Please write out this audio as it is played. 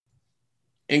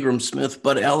Ingram Smith,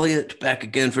 Bud Elliott, back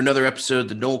again for another episode of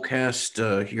the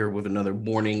Nolecast, here with another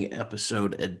morning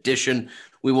episode edition.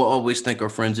 We will always thank our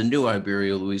friends in New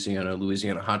Iberia,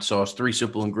 Louisiana hot sauce, 3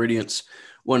 simple ingredients,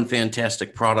 1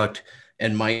 fantastic product,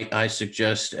 and might I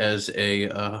suggest as a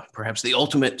perhaps the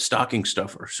ultimate stocking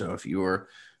stuffer. So if you are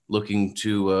looking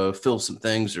to fill some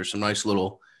things or some nice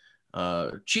little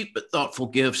cheap but thoughtful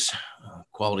gifts,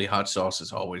 quality hot sauce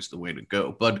is always the way to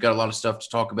go. Bud, got a lot of stuff to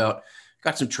talk about.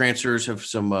 Got some transfers, have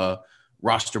some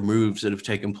roster moves that have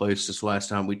taken place since the last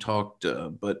time we talked. We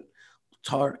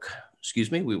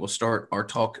will start our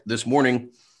talk this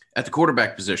morning at the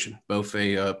quarterback position, both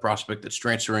a prospect that's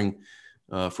transferring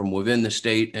from within the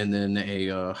state and then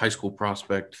a high school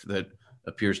prospect that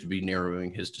appears to be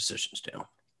narrowing his decisions down.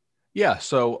 Yeah,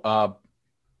 so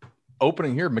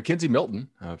opening here, Mackenzie Milton,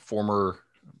 former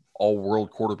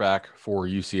all-world quarterback for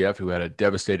UCF who had a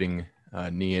devastating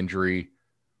knee injury.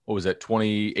 What was that,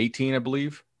 2018, I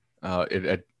believe,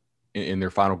 in their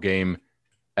final game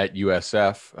at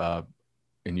USF,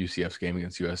 in UCF's game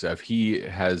against USF. He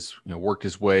has worked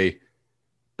his way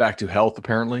back to health,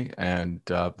 apparently, and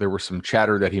there was some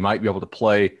chatter that he might be able to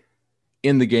play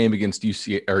in the game against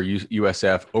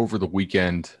USF over the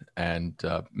weekend, and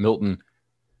Milton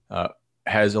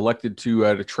has elected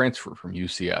to transfer from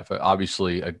UCF.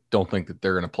 Obviously, I don't think that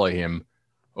they're going to play him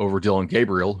over Dylan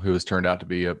Gabriel, who has turned out to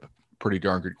be a pretty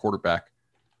darn good quarterback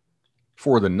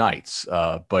for the Knights.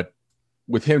 But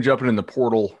with him jumping in the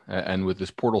portal and with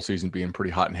this portal season being pretty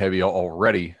hot and heavy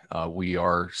already, we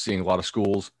are seeing a lot of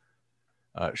schools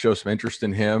show some interest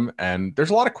in him. And there's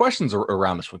a lot of questions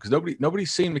around this one because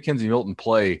nobody's seen Mackenzie Milton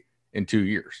play in 2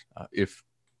 years. If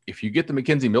you get the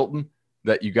Mackenzie Milton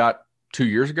that you got 2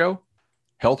 years ago,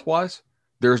 health-wise,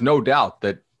 there's no doubt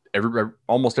that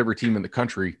almost every team in the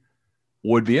country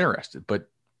would be interested. But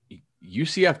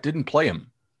UCF didn't play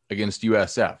him against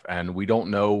USF, and we don't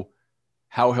know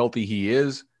how healthy he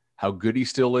is, how good he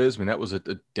still is. I mean, that was a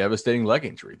devastating leg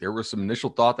injury. There was some initial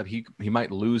thought that he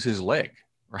might lose his leg,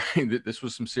 right? This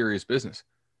was some serious business.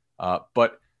 But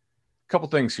a couple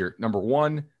things here. Number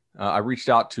one, I reached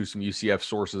out to some UCF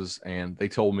sources, and they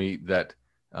told me that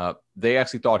they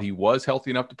actually thought he was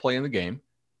healthy enough to play in the game,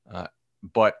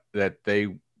 but that they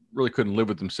really couldn't live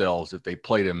with themselves if they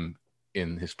played him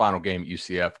in his final game at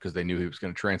UCF because they knew he was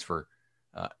going to transfer,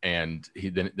 and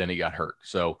then he got hurt.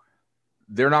 So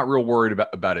they're not real worried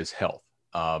about his health.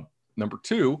 Number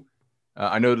two,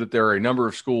 I know that there are a number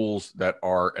of schools that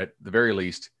are at the very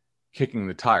least kicking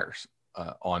the tires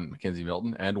on Mackenzie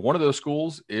Milton, and one of those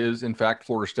schools is in fact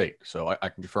Florida State. So I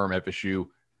can confirm FSU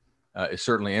is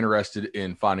certainly interested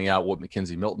in finding out what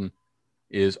Mackenzie Milton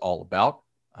is all about.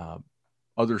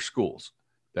 Other schools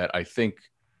that I think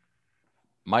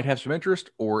might have some interest,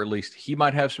 or at least he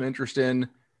might have some interest in,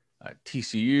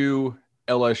 TCU,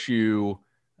 LSU,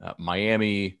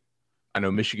 Miami. I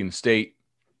know Michigan State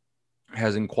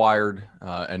has inquired,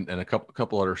 and a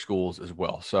couple other schools as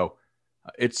well. So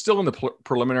it's still in the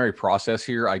preliminary process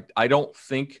here. I don't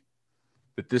think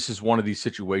that this is one of these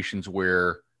situations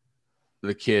where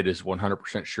the kid is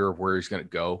 100% sure of where he's going to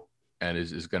go and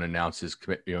is going to announce his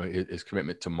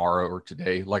commitment tomorrow or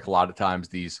today, like a lot of times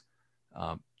these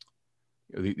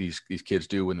kids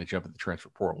do when they jump in the transfer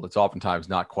portal. It's oftentimes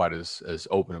not quite as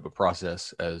open of a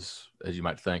process as you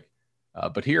might think.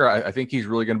 But here, I think he's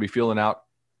really going to be feeling out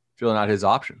his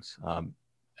options.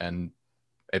 And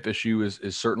FSU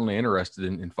is certainly interested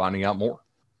in finding out more.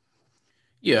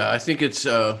 Yeah, I think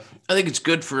it's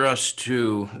good for us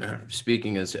to,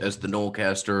 speaking as the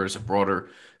Nolecaster, as a broader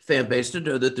fan base, to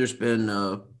know that there's been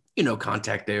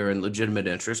contact there and legitimate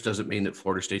interest. Doesn't mean that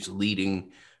Florida State's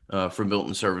leading for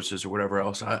Milton services or whatever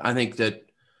else. I think that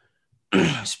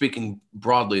speaking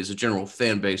broadly as a general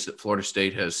fan base, that Florida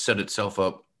State has set itself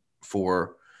up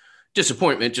for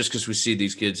disappointment just because we see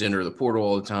these kids enter the portal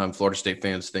all the time. Florida State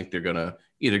fans think they're going to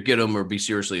either get them or be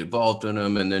seriously involved in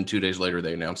them, and then 2 days later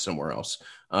they announce somewhere else.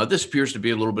 This appears to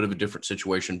be a little bit of a different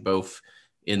situation, both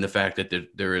in the fact that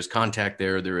there is contact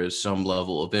there is some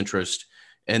level of interest,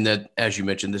 and that, as you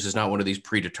mentioned, this is not one of these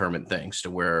predetermined things to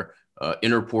where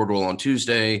enter portal on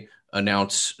Tuesday,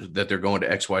 announce that they're going to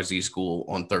XYZ school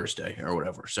on Thursday or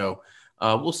whatever. So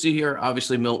we'll see here.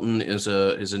 Obviously, Milton is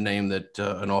a name that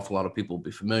an awful lot of people will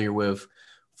be familiar with.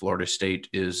 Florida State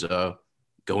is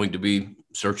going to be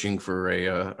searching for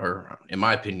or in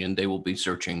my opinion, they will be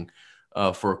searching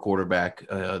for a quarterback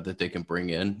that they can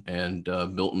bring in, and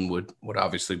Milton would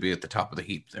obviously be at the top of the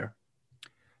heap there.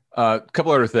 A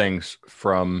couple other things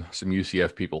from some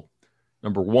UCF people.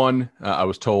 Number one, I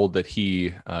was told that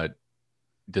he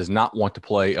does not want to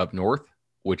play up north,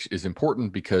 which is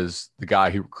important because the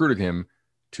guy who recruited him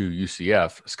to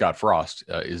UCF, Scott Frost,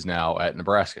 is now at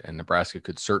Nebraska, and Nebraska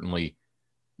could certainly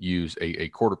use a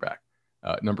quarterback.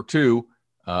 Number two,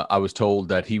 I was told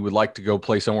that he would like to go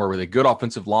play somewhere with a good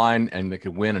offensive line and that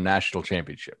could win a national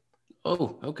championship.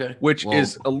 Oh, okay. Which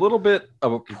is a little bit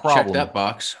of a problem. Check that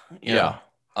box. Yeah.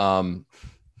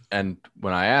 And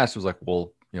when I asked, I was like,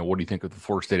 well, what do you think of the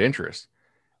Florida State interest?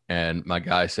 And my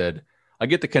guy said, I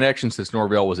get the connection since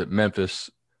Norvell was at Memphis.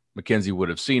 McKenzie would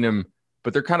have seen him,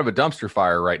 but they're kind of a dumpster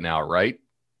fire right now, right?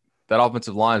 That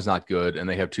offensive line is not good, and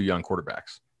they have two young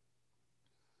quarterbacks,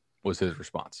 was his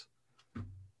response.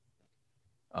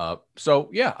 So,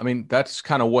 yeah, I mean, that's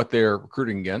kind of what they're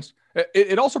recruiting against.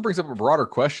 It also brings up a broader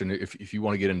question, if you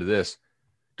want to get into this.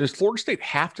 Does Florida State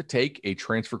have to take a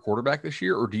transfer quarterback this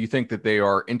year, or do you think that they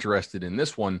are interested in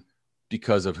this one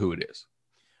because of who it is?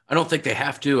 I don't think they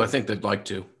have to. I think they'd like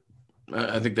to.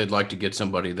 I think they'd like to get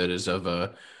somebody that is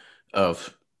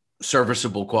of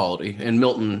serviceable quality. And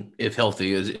Milton, if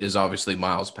healthy, is obviously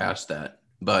miles past that.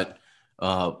 But,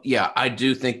 yeah, I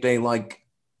do think they like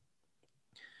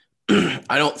 –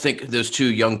 I don't think those two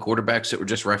young quarterbacks that were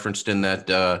just referenced in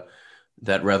that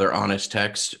rather honest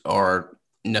text are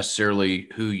necessarily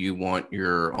who you want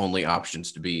your only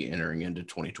options to be entering into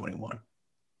 2021.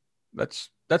 That's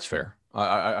fair.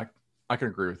 I can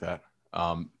agree with that.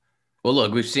 Well,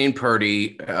 look, we've seen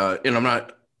Purdy, and I'm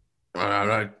not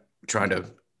trying to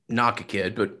knock a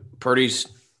kid, but Purdy's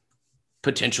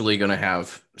potentially going to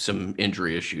have some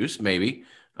injury issues. Maybe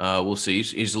we'll see.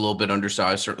 He's a little bit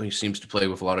undersized. Certainly seems to play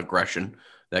with a lot of aggression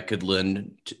that could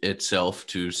lend itself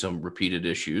to some repeated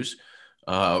issues.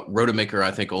 Rodemaker,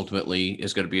 I think, ultimately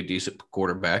is going to be a decent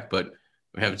quarterback, but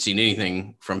we haven't seen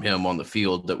anything from him on the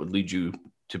field that would lead you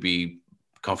to be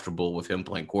comfortable with him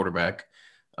playing quarterback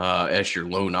as your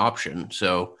lone option.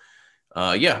 So,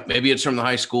 yeah, maybe it's from the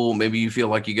high school. Maybe you feel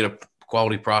like you get a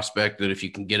quality prospect that if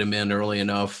you can get him in early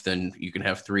enough, then you can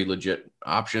have three legit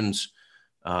options.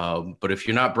 But if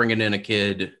you're not bringing in a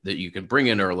kid that you can bring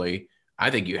in early, I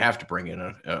think you have to bring in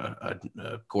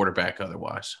a quarterback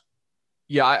otherwise.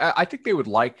 Yeah, I think they would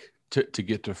like to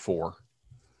get to 4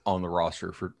 on the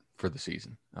roster for the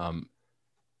season.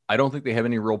 I don't think they have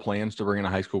any real plans to bring in a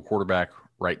high school quarterback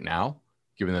right now,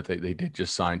 given that they did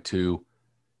just sign 2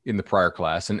 in the prior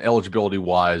class. And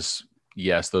eligibility-wise,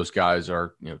 yes, those guys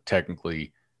are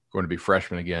technically going to be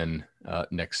freshmen again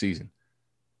next season.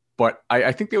 But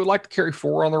I think they would like to carry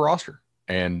 4 on the roster.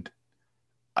 And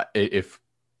if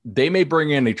they may bring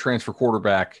in a transfer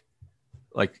quarterback,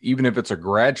 like even if it's a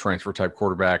grad transfer type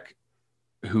quarterback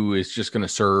who is just going to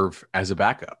serve as a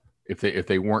backup, if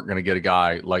they weren't going to get a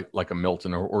guy like a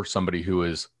Milton or somebody who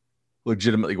is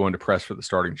legitimately going to press for the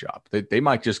starting job, they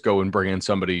might just go and bring in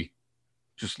somebody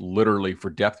just literally for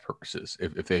depth purposes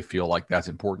if they feel like that's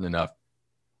important enough,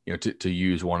 to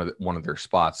use one of their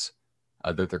spots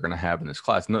that they're going to have in this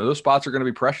class. And those spots are going to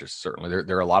be precious. Certainly,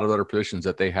 there are a lot of other positions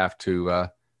that they have to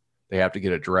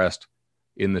get addressed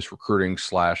in this recruiting /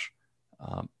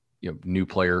 new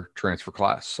player transfer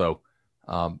class. So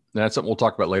that's something we'll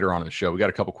talk about later on in the show. We got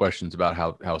a couple questions about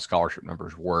how scholarship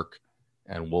numbers work,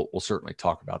 and we'll certainly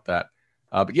talk about that.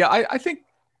 But yeah, I think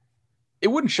it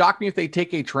wouldn't shock me if they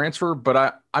take a transfer,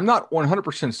 but I'm not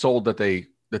 100% sold that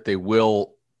they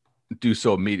will do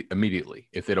so immediately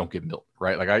if they don't get Milton,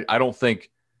 right? Like I don't think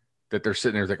that they're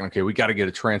sitting there thinking, okay, we got to get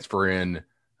a transfer in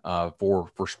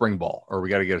for spring ball, or we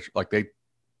got to get a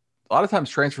lot of times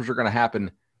transfers are going to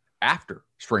happen after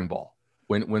spring ball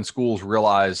when schools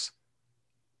realize,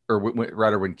 or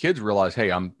when kids realize,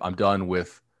 hey, I'm done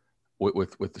with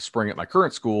the spring at my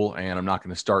current school and I'm not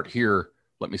going to start here.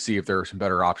 Let me see if there are some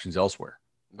better options elsewhere.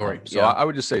 All right. So yeah. I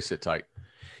would just say sit tight.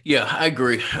 Yeah, I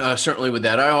agree. Certainly with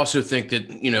that. I also think that,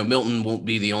 Milton won't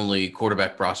be the only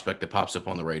quarterback prospect that pops up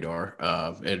on the radar.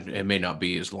 It may not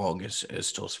be as long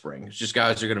as till spring. It's just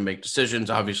guys are going to make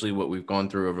decisions. Obviously, what we've gone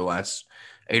through over the last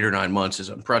 8 or 9 months is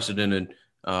unprecedented.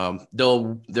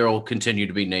 There'll continue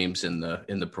to be names in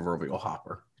the proverbial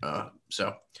hopper.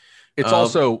 So it's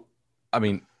also,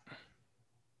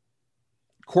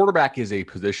 quarterback is a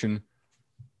position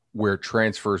where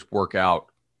transfers work out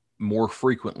more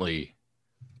frequently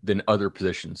than other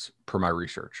positions per my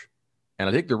research. And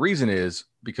I think the reason is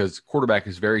because quarterback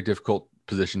is a very difficult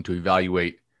position to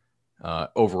evaluate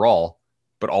overall,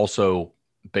 but also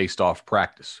based off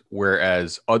practice,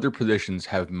 whereas other positions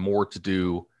have more to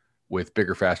do with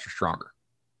bigger, faster, stronger,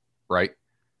 right?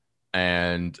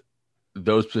 And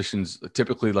those positions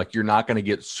typically, like, you're not going to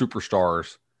get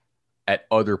superstars at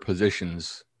other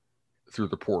positions through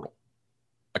the portal.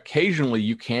 Occasionally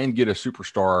you can get a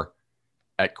superstar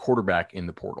at quarterback in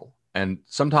the portal. And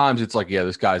sometimes it's like, yeah,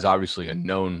 this guy's obviously a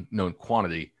known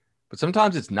quantity, but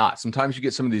sometimes it's not. Sometimes you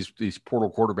get some of these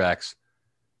portal quarterbacks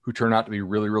who turn out to be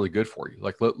really, really good for you.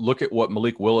 Like look at what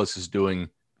Malik Willis is doing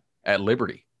at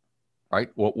Liberty, right?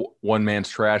 One man's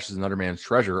trash is another man's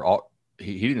treasure.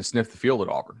 He didn't sniff the field at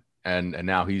Auburn, and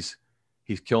now he's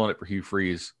killing it for Hugh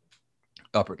Freeze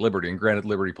up at Liberty. And granted,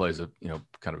 Liberty plays a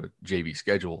kind of a JV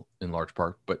schedule in large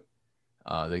part, but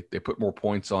they put more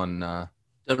points on.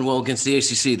 Done well against the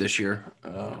ACC this year.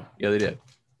 Yeah, they did.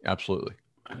 Absolutely.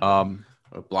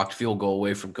 A blocked field goal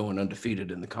away from going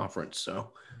undefeated in the conference.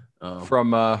 So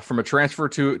from a transfer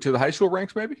to the high school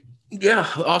ranks, maybe. Yeah,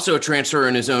 also a transfer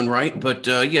in his own right. But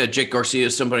Jake Garcia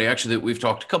is somebody actually that we've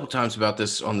talked a couple times about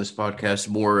this on this podcast,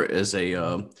 more as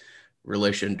a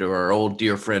relation to our old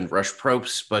dear friend Rush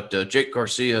Probst. But Jake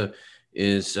Garcia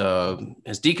has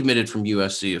decommitted from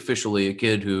USC officially, a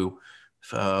kid who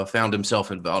found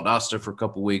himself in Valdosta for a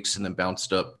couple weeks and then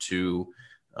bounced up to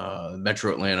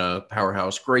Metro Atlanta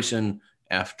powerhouse Grayson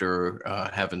after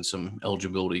having some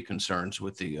eligibility concerns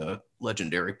with the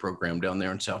legendary program down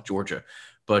there in South Georgia.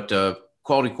 But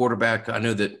quality quarterback, I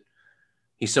know that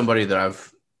he's somebody that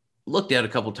I've looked at a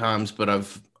couple times, but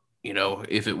if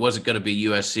it wasn't going to be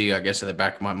USC, I guess in the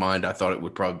back of my mind, I thought it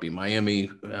would probably be Miami.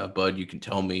 Bud, you can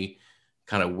tell me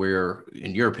kind of where,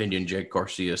 in your opinion, Jake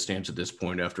Garcia stands at this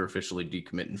point after officially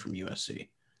decommitting from USC.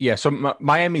 Yeah, so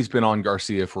Miami's been on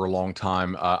Garcia for a long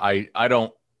time. I'm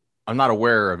not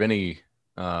aware of any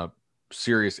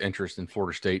serious interest in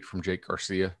Florida State from Jake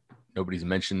Garcia. Nobody's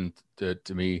mentioned to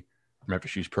me from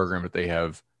FSU's program that they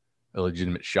have a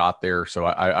legitimate shot there. So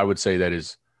I would say that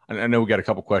is. I know we got a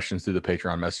couple questions through the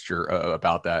Patreon Messenger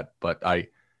about that, but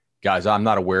I'm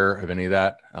not aware of any of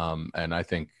that. And I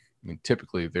think,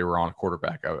 typically if they were on a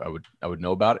quarterback, I would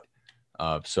know about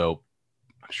it. So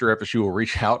I'm sure FSU will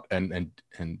reach out and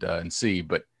see,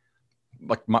 but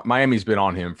like Miami's been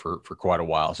on him for quite a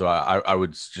while. So I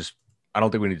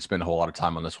don't think we need to spend a whole lot of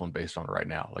time on this one based on it right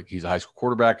now. Like, he's a high school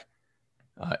quarterback.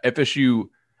 FSU,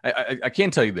 I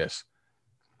can tell you this.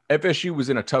 FSU was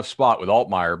in a tough spot with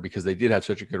Altmaier because they did have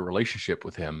such a good relationship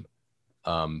with him.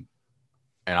 And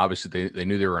obviously they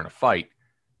knew they were in a fight,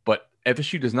 but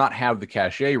FSU does not have the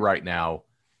cachet right now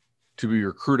to be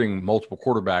recruiting multiple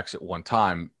quarterbacks at one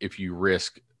time if you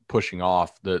risk pushing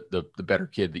off the better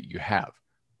kid that you have,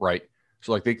 right?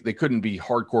 So like they couldn't be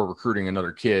hardcore recruiting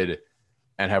another kid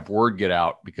and have word get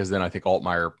out, because then I think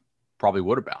Altmaier probably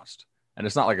would have bounced. And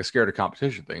it's not like a scared of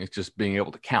competition thing. It's just being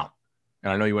able to count.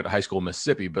 And I know you went to high school in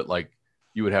Mississippi, but like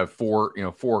you would have four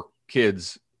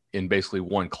kids in basically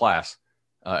one class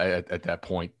at that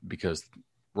point, because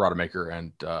Rodemaker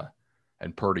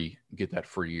and Purdy get that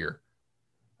free year.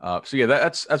 So yeah,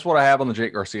 that's what I have on the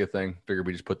Jake Garcia thing. Figured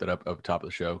we just put that up top of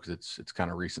the show because it's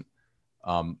kind of recent.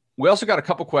 We also got a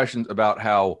couple questions about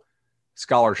how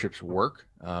scholarships work.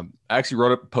 I actually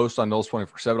wrote up a post on Knowles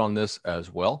 24/7 on this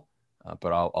as well,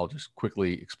 but I'll just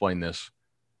quickly explain this.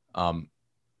 All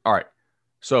right,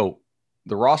 so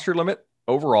the roster limit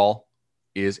overall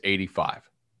is 85.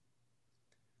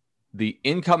 The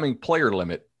incoming player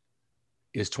limit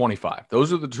is 25.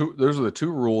 Those are the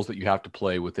two rules that you have to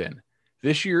play within.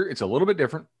 This year, it's a little bit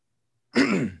different.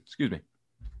 Excuse me.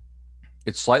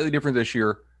 It's slightly different this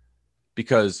year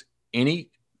because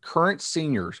any current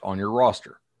seniors on your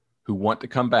roster who want to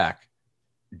come back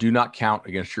do not count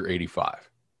against your 85.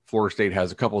 Florida State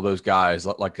has a couple of those guys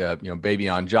like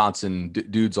Babion Johnson,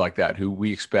 dudes like that who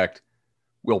we expect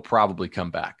will probably come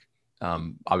back.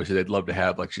 Obviously, they'd love to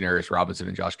have like Janarius Robinson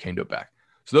and Josh Kando back.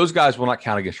 So those guys will not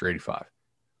count against your 85.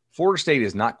 Florida State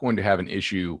is not going to have an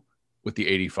issue with the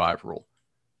 85 rule.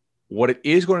 What it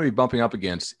is going to be bumping up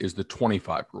against is the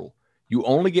 25 rule. You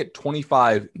only get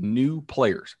 25 new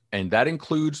players, and that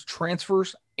includes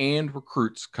transfers and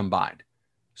recruits combined.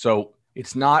 So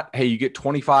it's not, hey, you get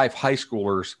 25 high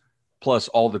schoolers plus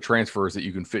all the transfers that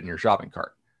you can fit in your shopping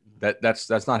cart.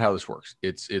 That's not how this works.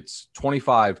 It's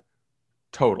 25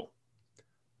 total.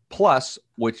 Plus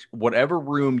whatever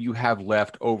room you have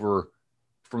left over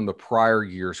from the prior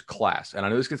year's class. And I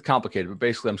know this gets complicated, but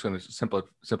basically I'm just going to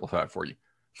simplify it for you.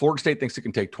 Florida State thinks it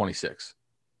can take 26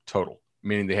 total,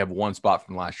 meaning they have one spot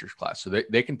from last year's class. So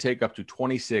they can take up to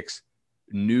 26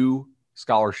 new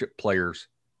scholarship players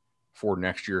for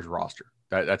next year's roster.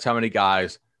 That's how many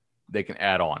guys they can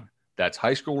add on. That's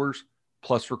high schoolers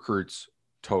plus recruits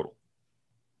total.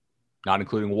 Not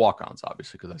including walk-ons,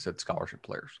 obviously, because I said scholarship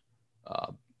players.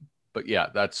 But yeah,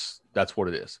 that's what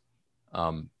it is.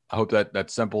 I hope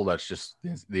that's simple. That's just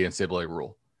the NCAA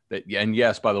rule. And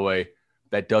yes, by the way,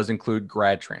 that does include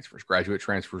grad transfers. Graduate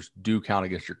transfers do count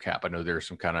against your cap. I know there's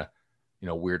some kind of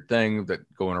weird thing that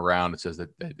going around that says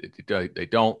that they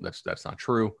don't. That's not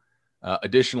true.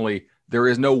 Additionally, there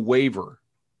is no waiver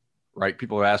right?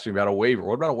 People are asking about a waiver.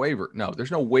 What about a waiver? No,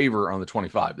 there's no waiver on the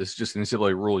 25. This is just an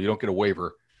NCAA rule. You don't get a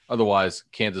waiver. Otherwise,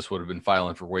 Kansas would have been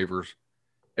filing for waivers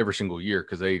every single year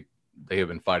because they have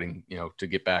been fighting, to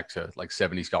get back to like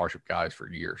 70 scholarship guys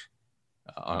for years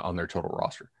on their total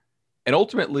roster. And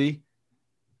ultimately,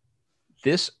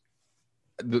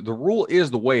 the rule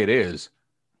is the way it is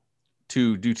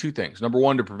to do two things. Number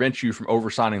one, to prevent you from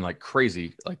oversigning like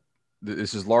crazy. Like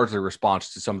this is largely a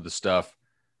response to some of the stuff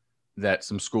that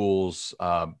some schools,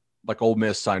 like Ole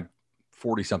Miss, signed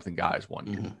 40-something guys one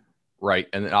year, right?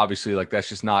 And then obviously, like that's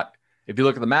just not. If you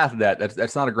look at the math of that,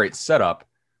 that's not a great setup.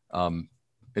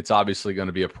 It's obviously going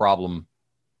to be a problem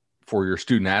for your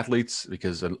student athletes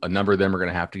because a number of them are going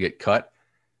to have to get cut,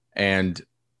 and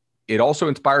it also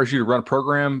inspires you to run a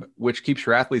program which keeps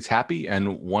your athletes happy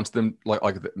and wants them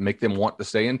like make them want to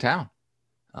stay in town.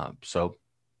 So,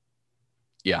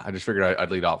 yeah, I just figured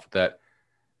I'd lead off with that.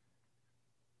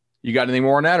 You got anything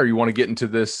more on that, or you want to get into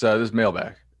this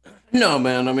mailbag? No,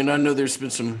 man. I mean, I know there's been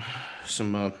some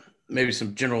maybe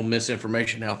some general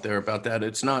misinformation out there about that.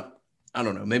 It's not. I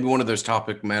don't know. Maybe one of those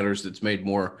topic matters that's made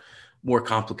more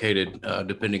complicated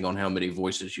depending on how many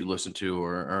voices you listen to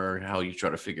or how you try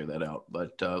to figure that out.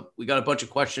 But we got a bunch of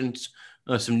questions,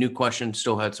 some new questions.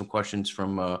 Still had some questions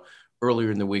from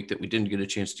earlier in the week that we didn't get a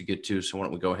chance to get to. So why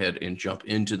don't we go ahead and jump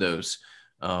into those?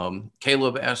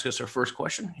 Caleb asked us our first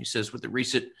question. He says, with the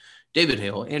recent David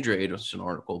Hale, Andrea Adelson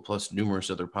article, plus numerous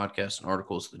other podcasts and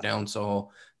articles, the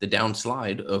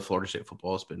downslide of Florida State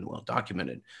football has been well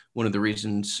documented. One of the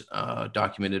reasons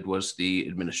documented was the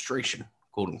administration,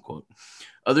 quote unquote.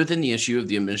 Other than the issue of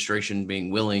the administration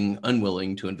being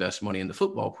unwilling to invest money in the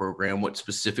football program, what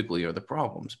specifically are the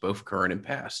problems, both current and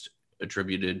past,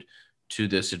 attributed to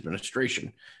this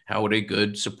administration? How would a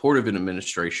good, supportive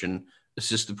administration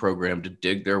assist the program to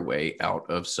dig their way out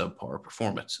of subpar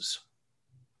performances?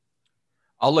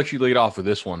 I'll let you lead off with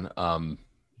this one.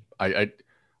 I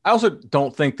also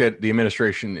don't think that the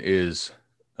administration is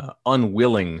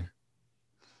unwilling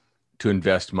to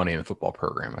invest money in the football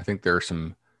program. I think there are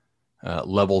some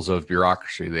levels of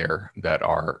bureaucracy there that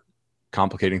are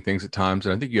complicating things at times.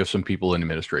 And I think you have some people in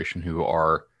administration who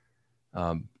are,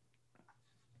 I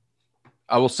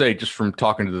will say, just from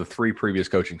talking to the 3 previous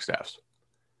coaching staffs,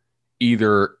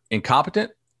 either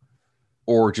incompetent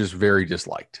or just very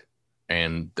disliked.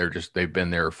 And they've been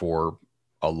there for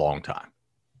a long time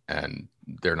and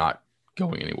they're not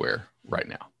going anywhere right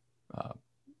now.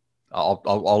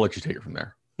 I'll let you take it from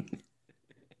there.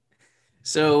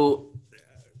 So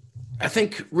I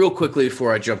think real quickly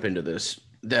before I jump into this,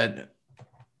 that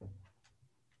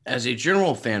as a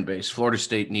general fan base, Florida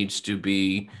State needs to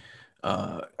be,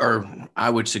 or I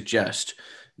would suggest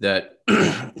that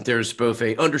there's both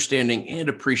a understanding and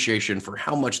appreciation for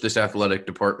how much this athletic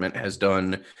department has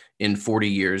done in 40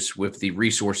 years with the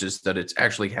resources that it's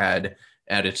actually had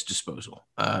at its disposal.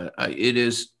 It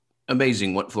is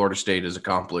amazing what Florida State has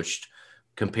accomplished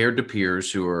compared to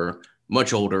peers who are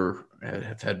much older,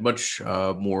 have had much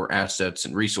more assets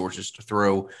and resources to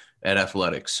throw at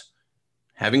athletics.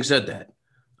 Having said that,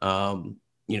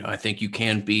 I think you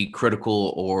can be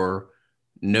critical or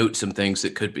note some things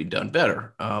that could be done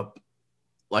better.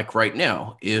 Like right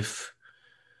now, let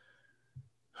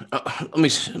me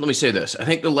say this. I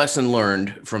think the lesson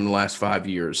learned from the last 5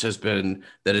 years has been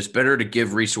that it's better to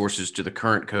give resources to the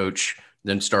current coach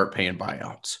than start paying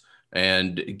buyouts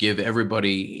and give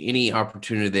everybody any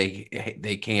opportunity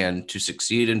they can to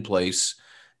succeed in place.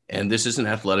 And this is an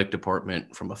athletic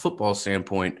department from a football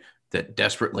standpoint that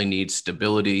desperately needs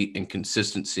stability and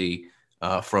consistency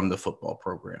from the football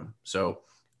program. So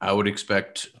I would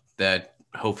expect that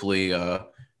hopefully,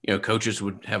 coaches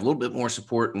would have a little bit more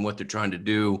support in what they're trying to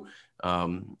do.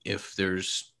 If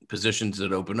there's positions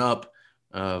that open up,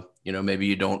 maybe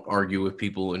you don't argue with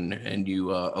people and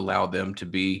you allow them to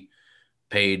be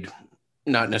paid,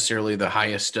 not necessarily the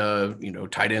highest,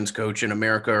 tight ends coach in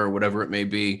America or whatever it may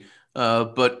be,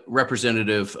 but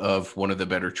representative of one of the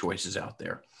better choices out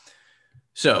there.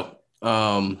 So,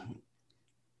 the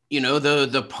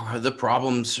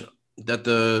problems that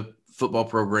the football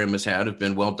program has had have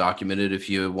been well documented. If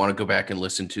you want to go back and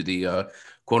listen to the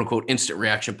quote unquote instant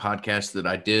reaction podcast that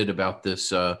I did about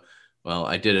this,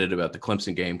 I did it about the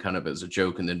Clemson game kind of as a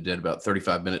joke, and then did about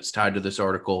 35 minutes tied to this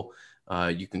article.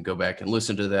 You can go back and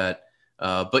listen to that.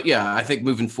 But yeah, I think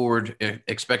moving forward,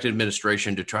 expect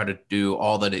administration to try to do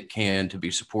all that it can to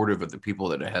be supportive of the people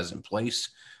that it has in place,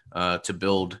 to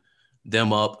build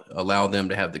them up, allow them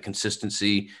to have the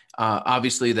consistency.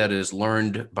 Obviously, that is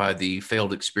learned by the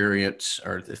failed experience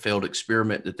or the failed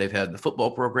experiment that they've had in the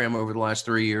football program over the last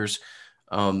 3 years.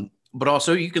 But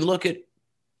also, you can look at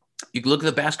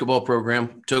the basketball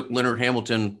program. Took Leonard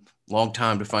Hamilton, long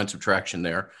time to find some traction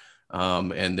there.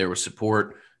 And there was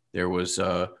support. There was,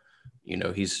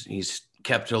 he's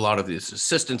kept a lot of his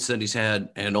assistants that he's had,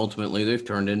 and ultimately they've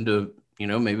turned into,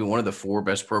 maybe one of the 4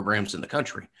 best programs in the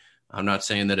country. I'm not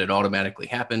saying that it automatically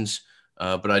happens,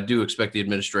 but I do expect the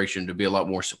administration to be a lot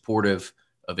more supportive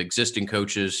of existing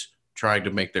coaches trying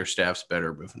to make their staffs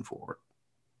better moving forward.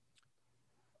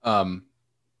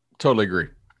 Totally agree.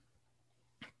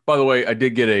 By the way, I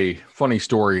did get a funny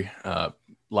story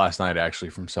last night, actually,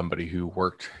 from somebody who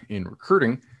worked in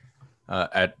recruiting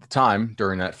at the time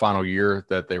during that final year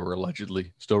that they were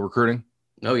allegedly still recruiting.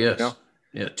 Oh, yes.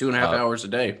 Yeah, 2.5 hours a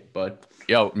day, but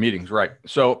yeah, meetings, right.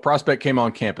 So prospect came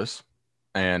on campus,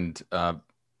 and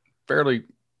fairly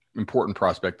important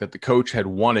prospect that the coach had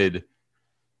wanted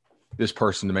this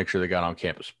person to make sure they got on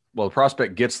campus. Well, the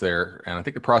prospect gets there, and I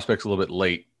think the prospect's a little bit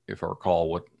late, if I recall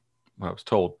what I was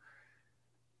told.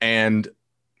 And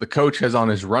the coach has on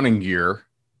his running gear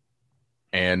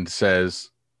and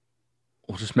says,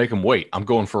 "Well, just make him wait. I'm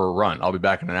going for a run. I'll be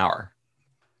back in an hour."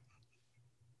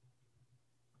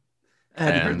 I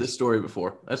hadn't heard this story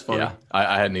before. That's funny. Yeah,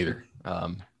 I hadn't either. I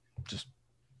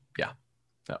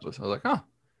was like, huh,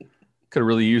 could have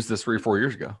really used this 3 or 4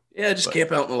 years ago. Yeah, just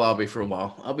camp out in the lobby for a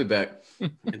while. I'll be back.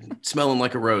 Smelling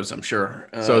like a rose, I'm sure.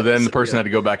 So then the person had to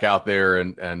go back out there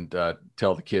and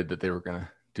tell the kid that they were going to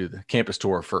do the campus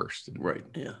tour first. Right.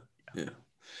 Yeah.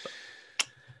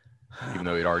 Even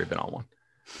though he'd already been on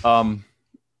one.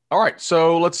 All right.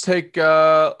 So let's take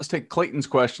Clayton's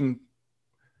question.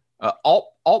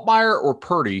 Altmaier or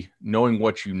Purdy, knowing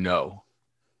what you know.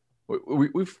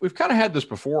 We've kind of had this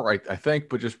before, I think,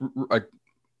 but just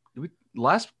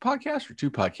last podcast or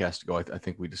 2 podcasts ago, I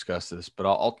think we discussed this, but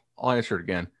I'll answer it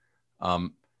again.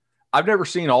 I've never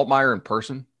seen Altmaier in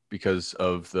person because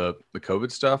of the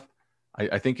COVID stuff.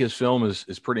 I think his film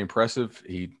is pretty impressive.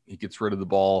 He gets rid of the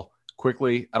ball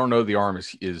quickly. I don't know. The arm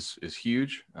is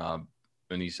huge, and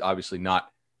he's obviously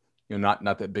not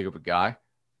that big of a guy.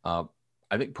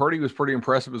 I think Purdy was pretty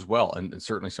impressive as well, and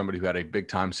certainly somebody who had a big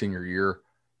time senior year,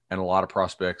 and a lot of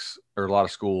prospects or a lot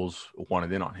of schools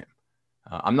wanted in on him.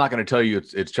 I'm not going to tell you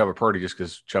it's Chuba Purdy just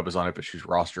because Chuba's on FSU's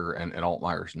roster and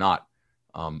Altmaier's not.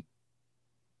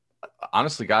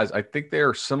 Honestly, guys, I think they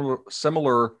are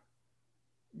similar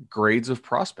grades of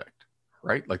prospect,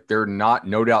 right? Like they're not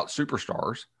no doubt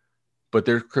superstars, but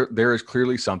there is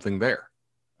clearly something there.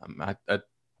 I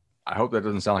hope that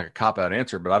doesn't sound like a cop-out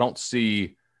answer, but I don't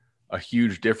see a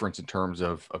huge difference in terms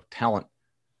of talent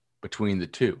between the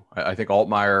two. I think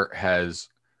Altmaier has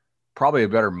probably a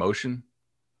better motion,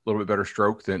 a little bit better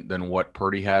stroke than what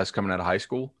Purdy has coming out of high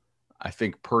school. I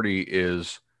think Purdy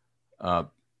is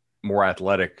more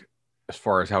athletic as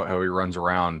far as how he runs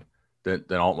around than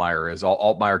Altmaier is.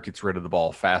 Altmaier gets rid of the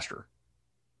ball faster,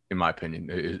 in my opinion.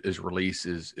 His release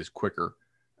is quicker.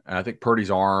 And I think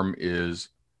Purdy's arm is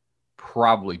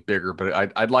probably bigger,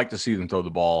 but I'd like to see them throw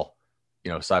the ball,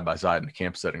 side by side in the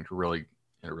camp setting to really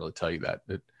tell you that.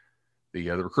 The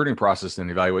recruiting process and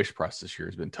the evaluation process this year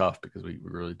has been tough because we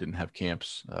really didn't have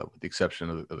camps, with the exception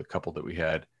of the couple that we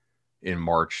had in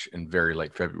March and very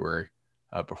late February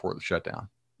before the shutdown.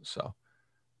 So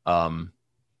let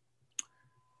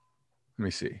me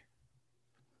see.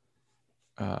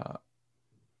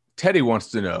 Teddy wants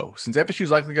to know, since FSU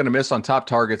is likely going to miss on top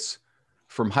targets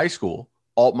from high school,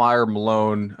 Altmaier,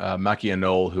 Malone,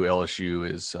 Makianole, who LSU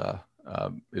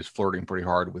is flirting pretty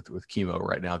hard with Chemo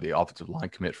right now, the offensive line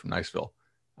commit from Niceville.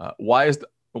 Why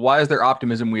is there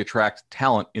optimism we attract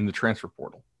talent in the transfer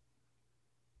portal?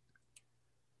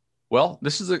 Well,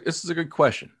 this is a good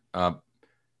question. And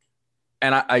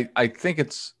I think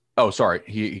it's,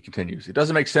 he continues. It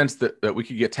doesn't make sense that we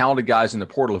could get talented guys in the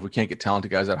portal if we can't get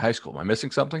talented guys out of high school. Am I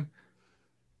missing something?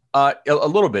 A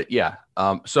little bit, yeah.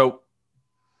 So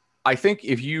I think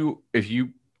if you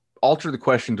alter the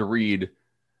question to read,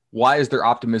 why is there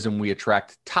optimism we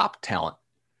attract top talent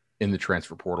in the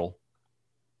transfer portal?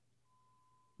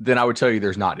 Then I would tell you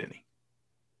there's not any,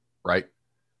 right?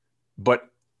 But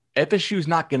FSU is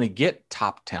not going to get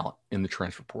top talent in the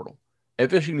transfer portal.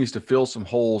 FSU needs to fill some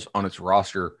holes on its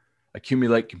roster,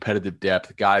 accumulate competitive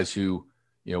depth, guys who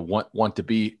want to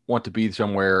be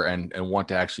somewhere and want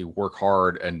to actually work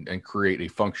hard and create a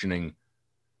functioning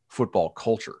football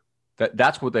culture.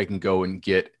 That's what they can go and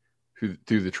get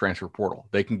through the transfer portal.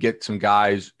 They can get some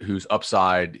guys whose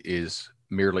upside is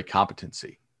merely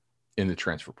competency in the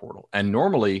transfer portal. And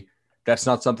normally that's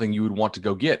not something you would want to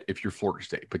go get if you're Florida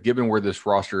State. But given where this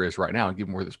roster is right now and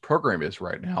given where this program is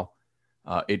right now,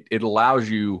 it allows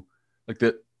you, like,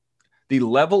 the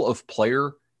level of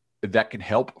player that can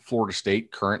help Florida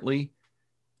State currently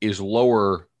is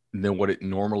lower than what it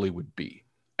normally would be.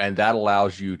 and that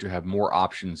allows you to have more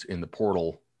options in the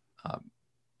portal,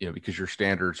 because your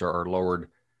standards are lowered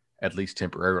at least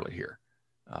temporarily here.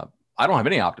 I don't have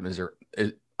any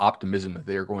optimism that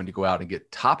they are going to go out and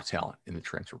get top talent in the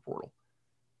transfer portal,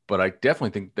 but I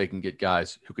definitely think they can get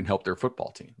guys who can help their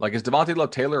football team. Like, is Devontae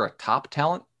Love-Taylor a top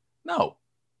talent? No,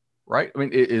 right? I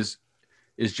mean, is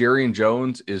Jerry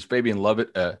Jones, is Fabian Lovett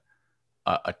a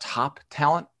top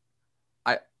talent?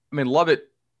 I mean, Lovett,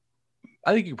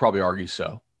 I think you could probably argue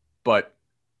so, but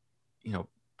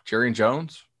Jerry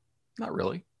Jones, not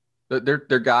really.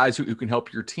 They're guys who can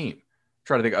help your team.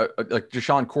 Try to think like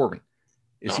Deshaun Corbin.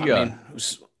 Is he a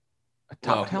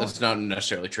top talent? That's not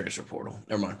necessarily transfer portal.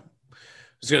 Never mind. I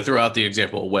was going to throw out the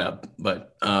example of Webb,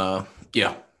 but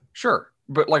yeah, sure.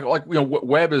 But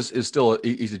Webb is still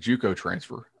he's a JUCO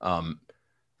transfer,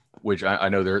 which I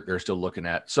know they're still looking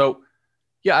at. So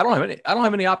yeah, I don't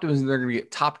have any optimism they're going to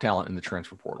get top talent in the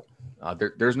transfer portal.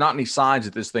 There's not any signs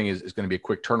that this thing is going to be a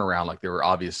quick turnaround. Like, there were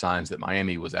obvious signs that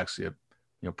Miami was actually a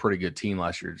pretty good team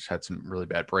last year. Just had some really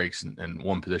bad breaks, and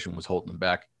one position was holding them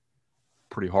back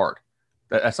pretty hard.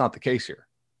 That's not the case here.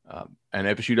 And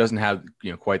FSU doesn't have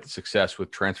quite the success with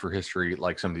transfer history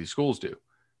like some of these schools do.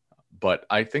 But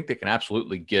I think they can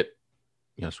absolutely get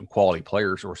some quality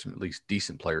players, or some at least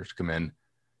decent players, to come in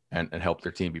and help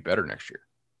their team be better next year.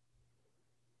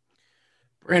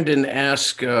 Brandon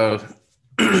asked,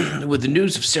 with the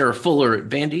news of Sarah Fuller at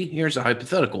Vandy, here's a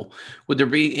hypothetical. Would there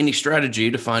be any strategy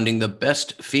to finding the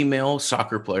best female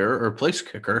soccer player or place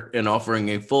kicker and offering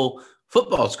a full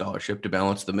football scholarship to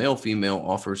balance the male-female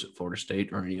offers at Florida State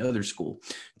or any other school?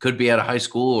 Could be at a high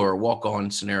school or a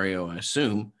walk-on scenario, I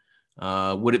assume.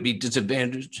 Would it be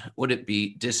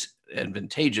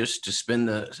disadvantageous to spend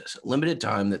the limited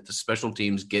time that the special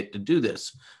teams get to do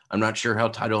this? I'm not sure how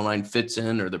Title IX fits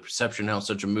in, or the perception how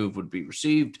such a move would be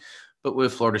received, but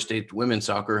with Florida State women's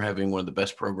soccer having one of the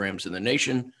best programs in the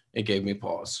nation, it gave me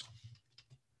pause.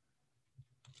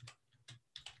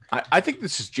 I think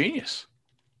this is genius,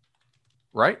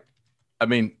 right? I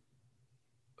mean,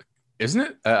 isn't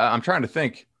it? I'm trying to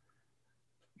think.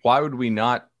 Why would we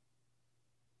not?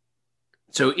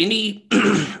 So any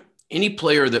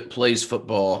player that plays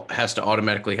football has to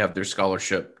automatically have their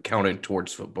scholarship counted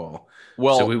towards football.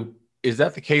 Well, is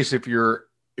that the case if you're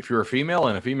a female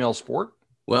in a female sport?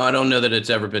 Well, I don't know that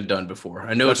it's ever been done before.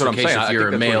 I know it's the case if you're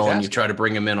a male and you try to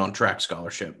bring them in on track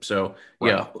scholarship. So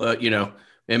right. Yeah,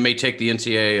 it may take the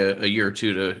NCAA a year or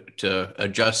two to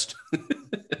adjust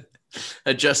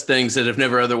adjust things that have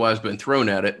never otherwise been thrown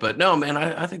at it. But no, man,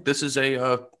 I think this is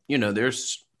there's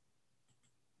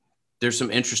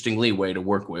some interesting leeway to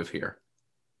work with here.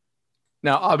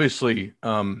 Now, obviously,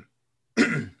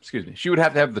 excuse me, she would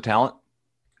have to have the talent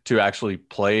to actually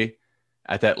play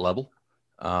at that level.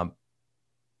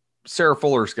 Sarah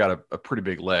Fuller's got a pretty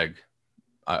big leg.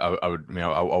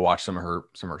 I'll watch some of her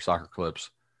soccer clips,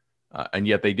 and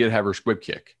yet they did have her squib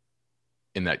kick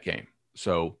in that game.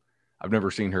 So I've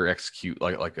never seen her execute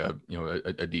like a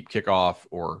deep kickoff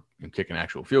or kick an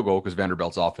actual field goal, because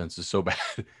Vanderbilt's offense is so bad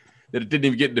that it didn't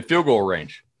even get into field goal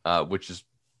range, which is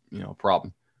a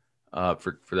problem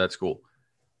for that school.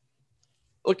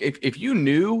 Look, if you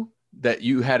knew that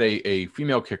you had a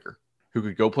female kicker who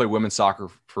could go play women's soccer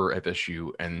for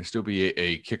FSU and still be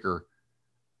a kicker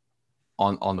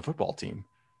on the football team,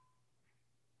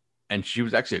 and she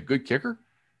was actually a good kicker,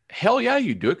 hell yeah,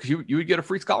 you'd do it, because you would get a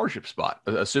free scholarship spot,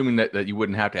 assuming that you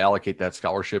wouldn't have to allocate that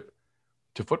scholarship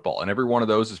to football. And every one of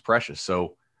those is precious.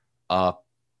 So,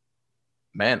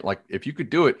 man, like, if you could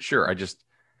do it, sure.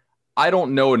 I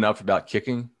don't know enough about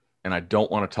kicking, and I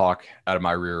don't want to talk out of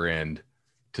my rear end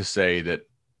to say that,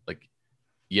 like,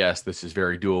 yes, this is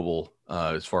very doable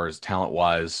as far as talent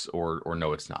wise, or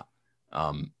no, it's not.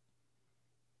 I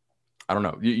don't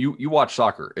know. You watch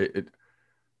soccer.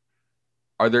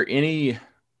 Are there any,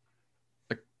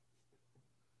 like,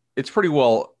 it's pretty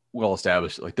well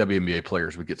established, like, WNBA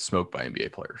players would get smoked by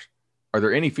NBA players. Are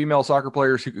there any female soccer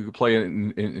players who could play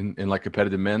in like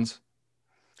competitive men's?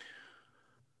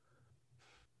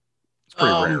 It's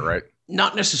pretty rare, right?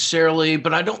 Not necessarily,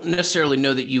 but I don't necessarily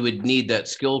know that you would need that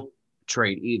skill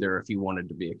trait either if you wanted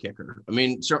to be a kicker. I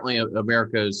mean, certainly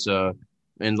America's,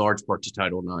 in large part to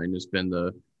Title IX, has been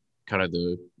the kind of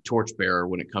the torchbearer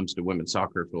when it comes to women's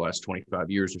soccer for the last 25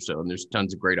 years or so. And there's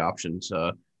tons of great options.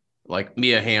 Like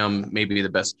Mia Hamm may be the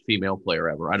best female player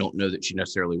ever. I don't know that she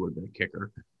necessarily would have been a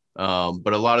kicker.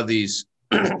 But a lot of these,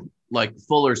 like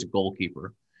Fuller's a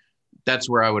goalkeeper. That's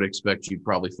where I would expect you'd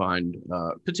probably find,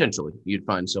 potentially, you'd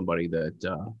find somebody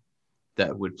that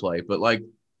would play. But, like,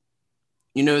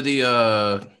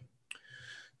 the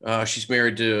She's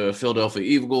married to a Philadelphia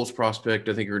Eagles prospect.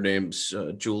 I think her name's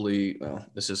Julie. Well,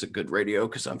 this isn't good radio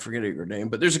because I'm forgetting her name,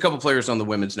 but there's a couple players on the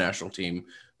women's national team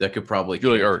that could probably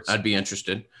Julie kick. Ertz. I'd be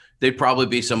interested. They'd probably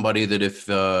be somebody that if,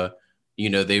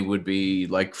 they would be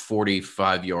like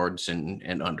 45 yards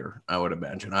and under, I would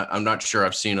imagine. I'm not sure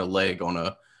I've seen a leg on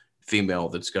a female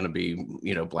that's going to be,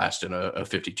 blasting a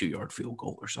 52-yard field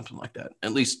goal or something like that.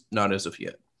 At least not as of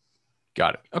yet.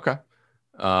 Got it. Okay.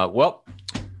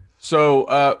 So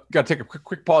got to take a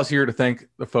quick pause here to thank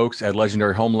the folks at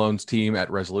Legendary Home Loans team at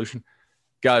Resolution.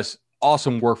 Guys,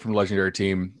 awesome work from the Legendary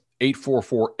team.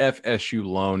 844 FSU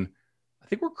loan. I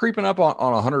think we're creeping up on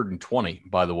 120,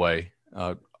 by the way.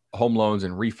 Home loans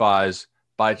and refis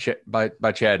by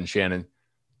Chad and Shannon.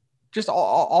 Just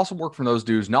awesome work from those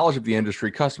dudes. Knowledge of the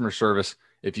industry, customer service.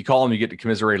 If you call them, you get to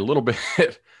commiserate a little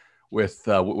bit with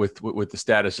the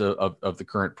status of the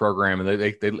current program, and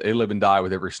they live and die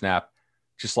with every snap,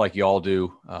 just like y'all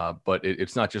do. But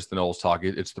it's not just the Knowles talk;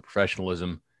 it's the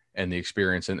professionalism and the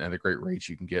experience and the great rates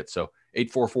you can get. So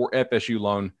 844 FSU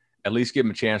loan. At least give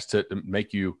them a chance to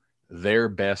make you their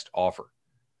best offer.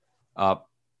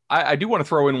 I do want to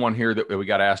throw in one here that we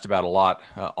got asked about a lot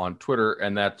on Twitter,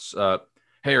 and that's,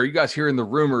 hey, are you guys hearing the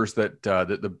rumors that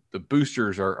the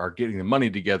boosters are getting the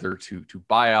money together to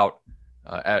buy out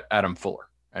Adam Fuller,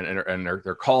 and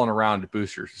they're calling around to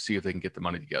boosters to see if they can get the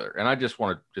money together? And I just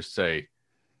want to say,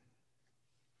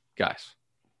 guys,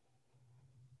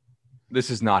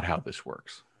 this is not how this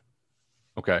works.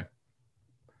 Okay.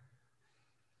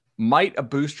 Might a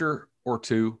booster or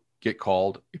two get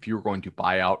called if you were going to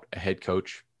buy out a head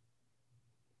coach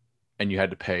and you had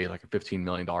to pay like a $15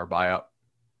 million buyout?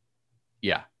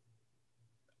 Yeah.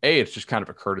 A, it's just kind of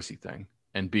a courtesy thing.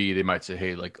 And B, they might say,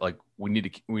 hey, like we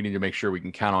need to make sure we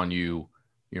can count on you,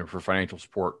 for financial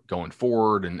support going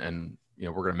forward. And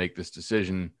we're going to make this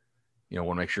decision. Want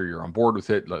to make sure you're on board with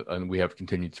it. And we have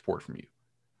continued support from you.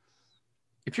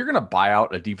 If you're going to buy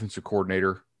out a defensive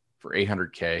coordinator for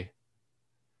 $800K,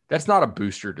 that's not a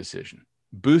booster decision.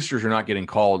 Boosters are not getting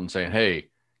called and saying, hey,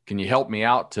 can you help me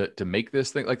out to make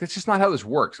this thing? Like, that's just not how this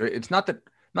works. It's not that,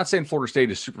 I'm not saying Florida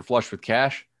State is super flush with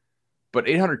cash, but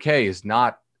 $800K is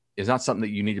not something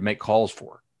that you need to make calls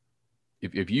for.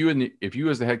 If you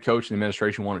as the head coach and the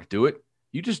administration want to do it,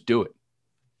 you just do it.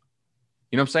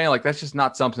 You know what I'm saying? Like, that's just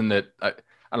not something that I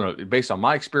don't know, based on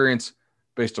my experience,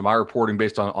 based on my reporting,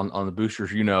 based on the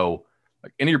boosters,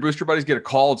 like any of your booster buddies get a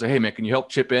call and say, hey man, can you help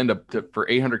chip in for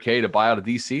 $800K to buy out a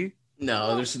DC?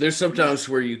 No, there's sometimes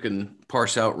where you can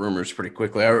parse out rumors pretty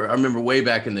quickly. I remember way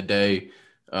back in the day,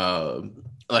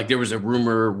 like there was a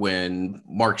rumor when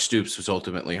Mark Stoops was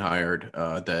ultimately hired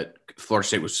that Florida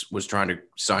State was trying to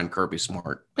sign Kirby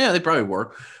Smart. Yeah, they probably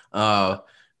were.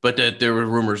 But that there were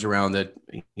rumors around that,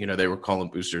 they were calling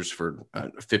boosters for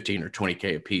 15 or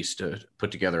 20K a piece to put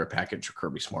together a package for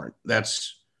Kirby Smart.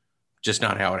 That's just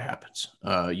not how it happens.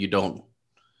 You don't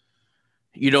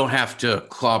have to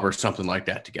clobber something like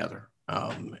that together.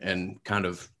 And kind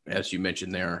of, as you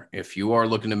mentioned there, if you are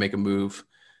looking to make a move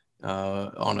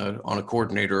on a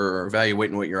coordinator or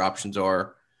evaluating what your options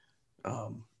are,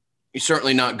 you're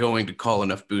certainly not going to call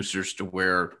enough boosters to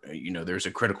where, there's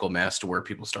a critical mass to where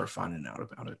people start finding out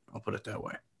about it. I'll put it that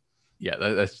way. Yeah,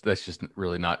 that's just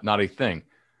really not a thing.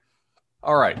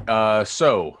 All right.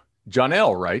 So John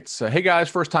L. writes, hey guys,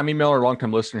 first time emailer, long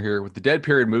time listener here. With the dead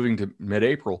period moving to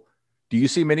mid-April, do you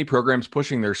see many programs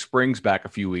pushing their springs back a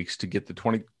few weeks to get the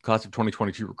class of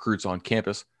 2022 recruits on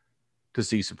campus to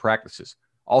see some practices?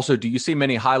 Also, do you see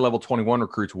many high-level 21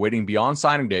 recruits waiting beyond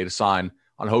signing day to sign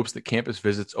on hopes that campus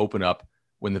visits open up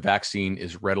when the vaccine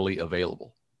is readily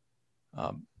available?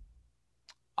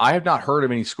 I have not heard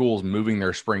of any schools moving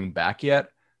their spring back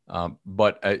yet,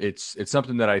 but it's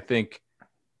something that I think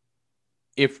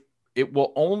if it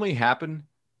will only happen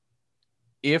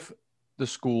if the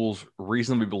schools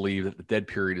reasonably believe that the dead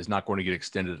period is not going to get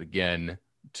extended again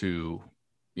to,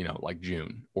 like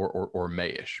June or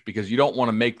May-ish, because you don't want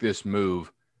to make this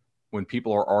move when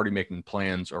people are already making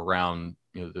plans around,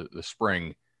 the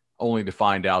spring, only to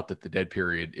find out that the dead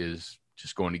period is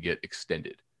just going to get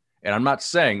extended. And I'm not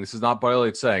saying, this is not by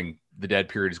Elliott saying the dead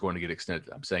period is going to get extended.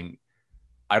 I'm saying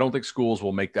I don't think schools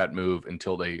will make that move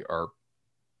until they are,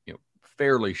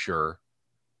 fairly sure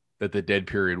that the dead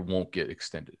period won't get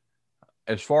extended.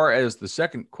 As far as the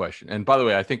second question, and by the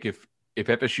way, I think if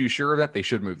FSU is sure of that, they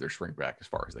should move their spring back as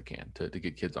far as they can to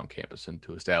get kids on campus and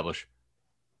to establish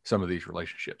some of these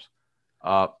relationships.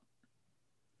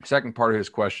 Second part of his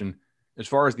question, as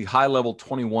far as the high-level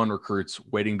 21 recruits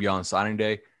waiting beyond signing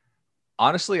day,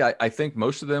 honestly, I think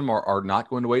most of them are not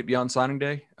going to wait beyond signing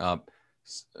day.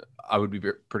 I would be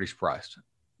pretty surprised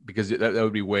because that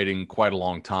would be waiting quite a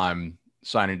long time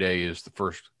signing day is the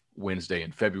first Wednesday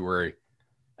in February.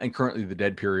 And currently the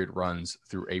dead period runs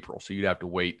through April. So you'd have to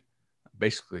wait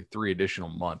basically 3 additional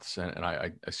months. And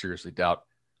I seriously doubt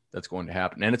that's going to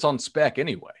happen. And it's on spec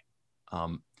anyway.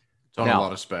 It's on a now,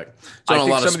 lot of spec. I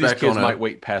think some of these kids might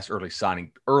wait past early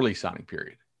signing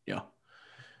period. Yeah.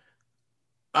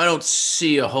 I don't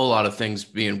see a whole lot of things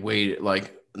being waited.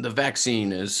 Like the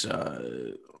vaccine is,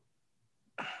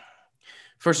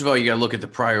 first of all, you got to look at the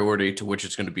priority to which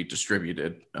it's going to be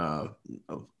distributed.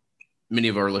 Many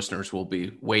of our listeners will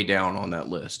be way down on that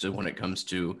list when it comes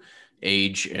to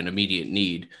age and immediate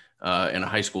need. And a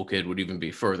high school kid would even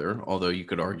be further, although you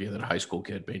could argue that a high school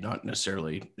kid may not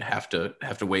necessarily have to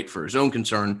wait for his own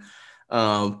concern.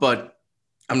 But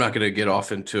I'm not going to get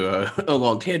off into a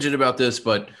long tangent about this,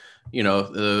 but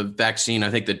the vaccine,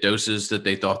 I think the doses that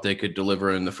they thought they could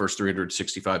deliver in the first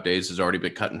 365 days has already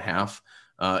been cut in half.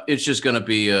 It's just going to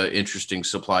be an interesting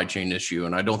supply chain issue.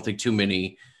 And I don't think too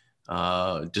many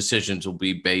decisions will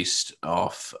be based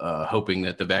off hoping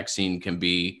that the vaccine can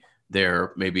be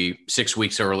there maybe 6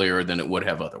 weeks earlier than it would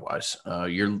have otherwise.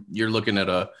 You're looking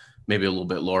at maybe a little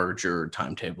bit larger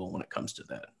timetable when it comes to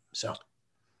that. So,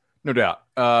 no doubt.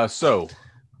 Sorry,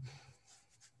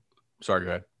 go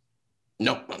ahead.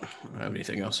 Nope, I don't have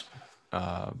anything else.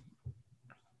 Who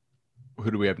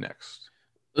do we have next?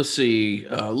 Let's see.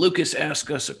 Lucas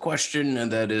asked us a question,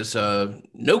 and that is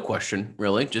no question,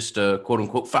 really. Just a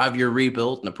quote-unquote 5-year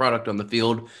rebuild, and the product on the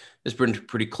field has been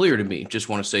pretty clear to me. Just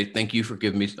want to say thank you for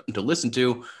giving me something to listen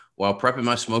to while prepping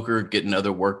my smoker, getting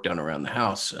other work done around the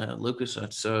house. Lucas,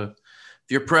 that's if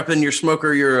you're prepping your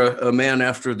smoker, you're a man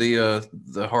after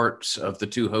the hearts of the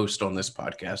two hosts on this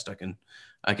podcast.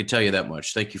 I can tell you that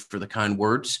much. Thank you for the kind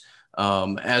words.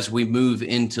 As we move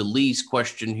into Lee's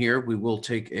question here, we will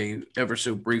take a ever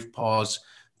so brief pause.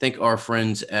 Thank our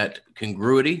friends at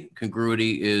Congruity.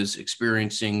 Congruity is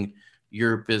experiencing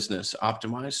your business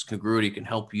optimized. Congruity can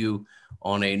help you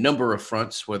on a number of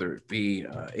fronts, whether it be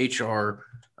HR,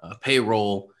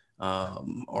 payroll,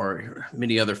 or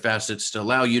many other facets to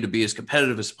allow you to be as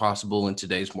competitive as possible in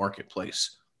today's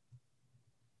marketplace.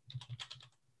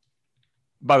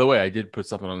 By the way, I did put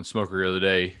something on the smoker the other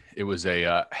day. It was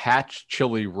a Hatch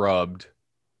chili rubbed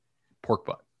pork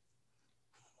butt.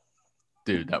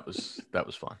 Dude, that was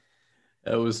fun.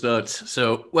 That was nuts.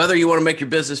 So whether you want to make your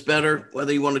business better,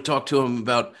 whether you want to talk to them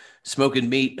about smoking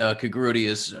meat, Congruity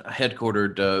is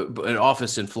headquartered, an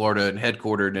office in Florida and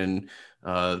headquartered in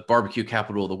barbecue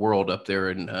capital of the world up there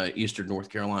in Eastern North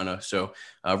Carolina. So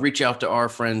reach out to our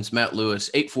friends, Matt Lewis,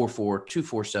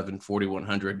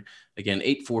 844-247-4100. Again,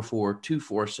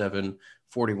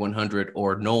 844-247-4100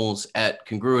 or Knowles at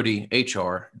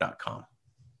congruityhr.com.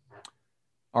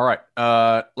 All right.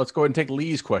 Let's go ahead and take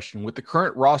Lee's question. With the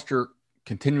current roster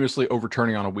continuously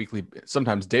overturning on a weekly,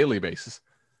 sometimes daily basis,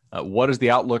 what is the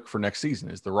outlook for next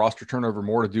season? Is the roster turnover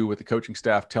more to do with the coaching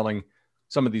staff telling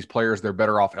some of these players they're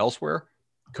better off elsewhere,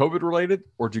 COVID related,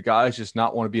 or do guys just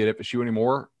not want to be at FSU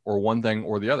anymore, or one thing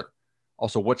or the other?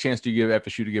 Also, what chance do you give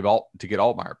FSU to get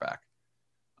Altmaier back?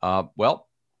 Well,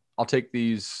 I'll take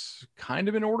these kind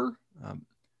of in order.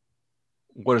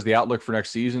 What is the outlook for next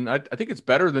season? I think it's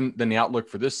better than the outlook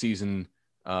for this season,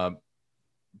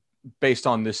 based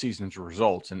on this season's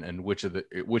results and which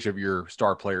of your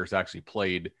star players actually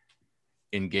played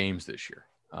in games this year.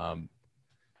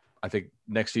 I think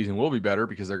next season will be better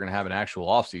because they're going to have an actual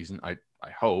off season. I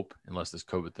hope, unless this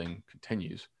COVID thing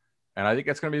continues. And I think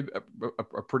that's going to be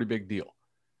a pretty big deal.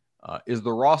 Is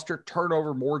the roster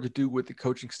turnover more to do with the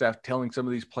coaching staff telling some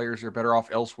of these players they're better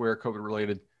off elsewhere, COVID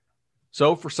related?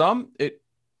 So for some,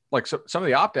 some of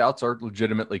the opt-outs are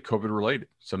legitimately COVID related.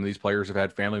 Some of these players have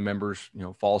had family members,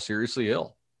 fall seriously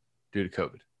ill due to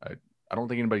COVID. I don't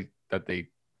think anybody that a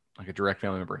direct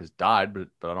family member has died, but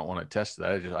I don't want to attest to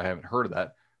that. I haven't heard of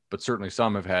that. But certainly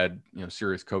some have had,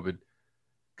 serious COVID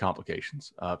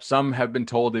complications. Some have been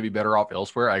told they'd be better off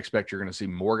elsewhere. I expect you're going to see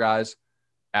more guys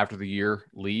after the year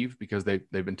leave because they've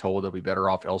been told they'll be better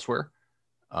off elsewhere.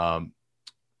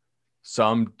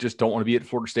 Some just don't want to be at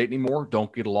Florida State anymore,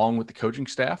 don't get along with the coaching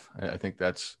staff. I think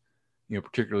that's,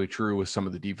 particularly true with some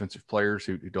of the defensive players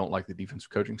who don't like the defensive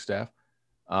coaching staff.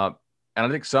 And I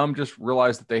think some just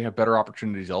realize that they have better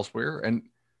opportunities elsewhere. And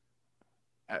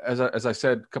as I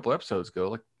said a couple episodes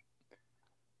ago,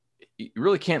 you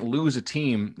really can't lose a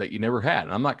team that you never had.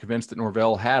 And I'm not convinced that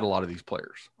Norvell had a lot of these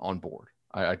players on board.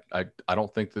 I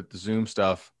don't think that the Zoom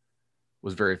stuff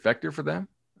was very effective for them.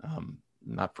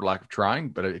 Not for lack of trying,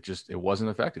 but it wasn't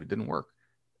effective. It didn't work.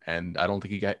 And I don't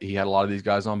think he had a lot of these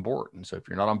guys on board. And so if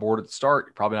you're not on board at the start,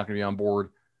 you're probably not going to be on board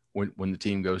when the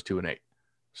team goes 2-8.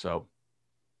 So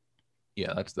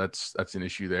yeah, that's an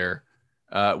issue there.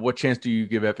 What chance do you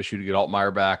give FSU to get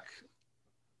Altmaier back?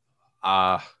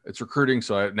 It's recruiting,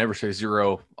 so I never say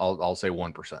 0. I'll say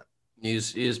 1%.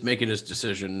 He's making his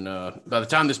decision. By the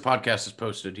time this podcast is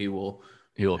posted, he will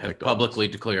have publicly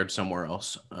declared somewhere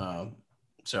else.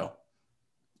 So,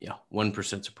 yeah,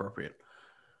 1% is appropriate.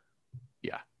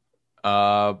 Yeah.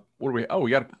 What do we? Oh,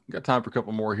 we got time for a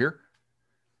couple more here.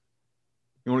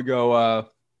 You want to go?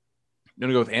 You want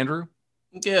to go with Andrew?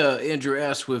 Yeah, Andrew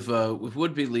asked, with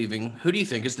Woodby leaving, who do you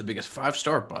think is the biggest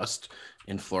 5-star bust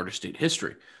in Florida State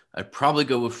history? I'd probably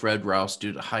go with Fred Rouse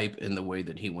due to hype and the way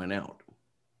that he went out.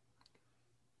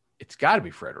 It's got to be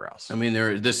Fred Rouse. I mean,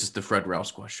 this is the Fred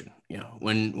Rouse question.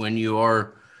 When you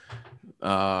are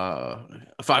a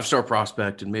 5-star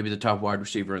prospect and maybe the top wide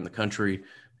receiver in the country,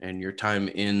 and your time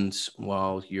ends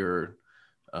while you're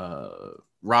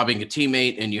robbing a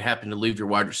teammate and you happen to leave your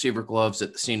wide receiver gloves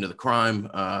at the scene of the crime,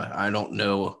 I don't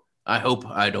know. I hope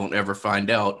I don't ever find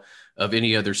out of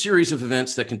any other series of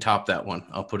events that can top that one.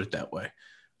 I'll put it that way.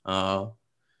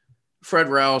 Fred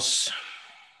Rouse,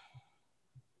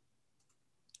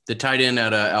 the tight end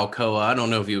out of Alcoa, I don't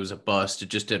know if he was a bust. It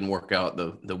just didn't work out.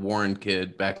 The Warren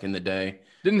kid back in the day.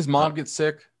 Didn't his mom get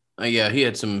sick? Yeah, he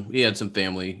had some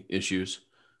family issues.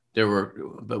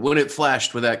 But when it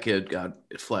flashed with that kid, God,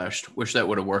 it flashed. Wish that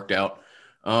would have worked out.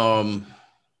 I'm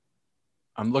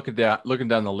looking down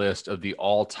the list of the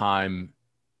all-time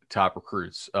top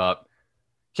recruits.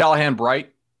 Callahan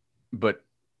Bright, but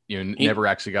never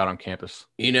actually got on campus.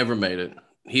 He never made it.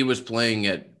 He was playing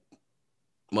at,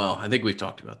 well, I think we've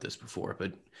talked about this before,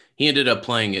 but he ended up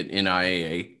playing at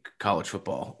NIAA college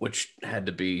football, which had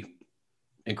to be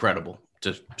incredible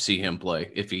to see him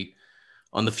play.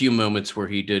 On the few moments where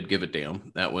he did give a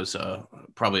damn, that was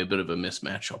probably a bit of a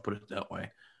mismatch. I'll put it that way.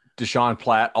 Deshaun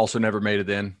Platt also never made it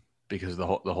in because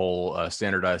of the whole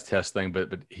standardized test thing,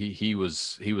 but he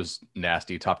was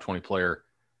nasty, top 20 player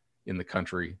in the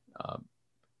country.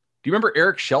 Do you remember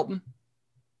Eric Shelton?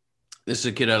 This is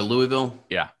a kid out of Louisville.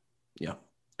 Yeah,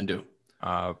 I do.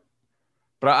 But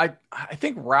I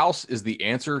think Rouse is the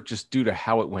answer just due to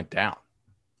how it went down.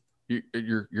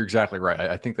 You're exactly right.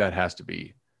 I think that has to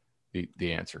be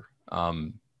the answer.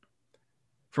 From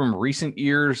recent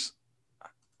years,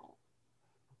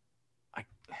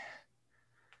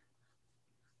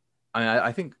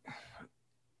 I think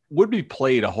Woodby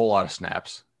played a whole lot of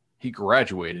snaps. He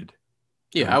graduated.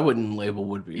 Yeah, I wouldn't label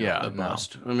Woodby a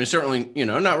bust. No. I mean, certainly,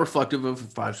 not reflective of a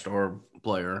 5-star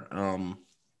player.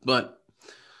 But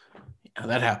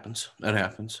that happens.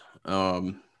 I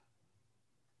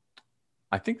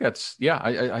think that's,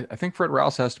 I think Fred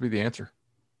Rouse has to be the answer.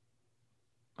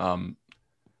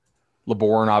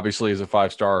 LeBourne obviously is a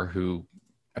 5-star who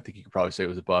I think you could probably say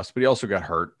was a bust, but he also got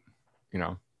hurt,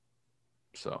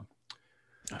 so.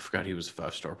 I forgot he was a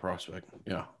 5-star prospect.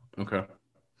 Yeah. Okay.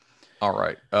 All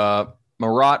right.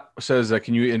 Marat says,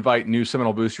 can you invite new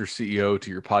Seminole Booster CEO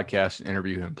to your podcast and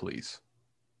interview him, please?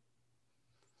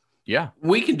 Yeah.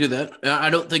 We can do that. I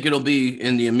don't think it'll be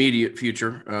in the immediate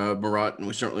future, Marat, and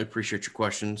we certainly appreciate your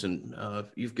questions. And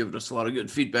you've given us a lot of good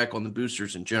feedback on the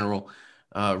boosters in general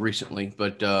recently.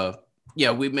 But,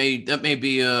 that may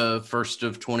be a first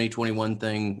of 2021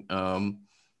 thing.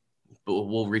 But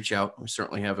we'll reach out. We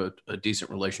certainly have a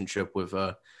decent relationship with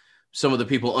some of the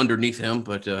people underneath him,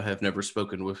 but have never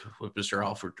spoken with Mr.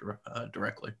 Alford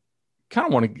directly. Kind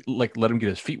of want to let him get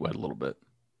his feet wet a little bit.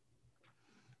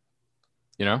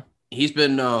 He's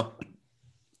been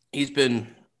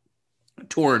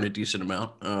touring a decent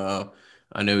amount.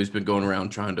 I know he's been going around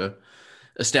trying to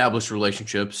establish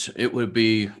relationships. It would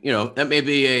be, that may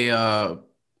be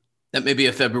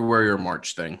a February or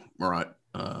March thing, Marat.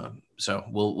 So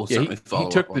we'll certainly follow.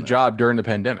 He took the job during the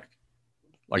pandemic,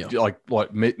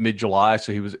 mid-July.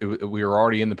 So we were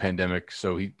already in the pandemic.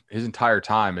 So his entire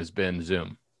time has been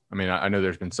Zoom. I mean, I know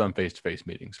there's been some face-to-face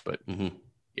meetings, but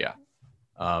yeah,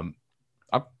 I'm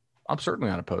certainly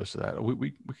not opposed to that.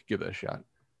 We could give that a shot.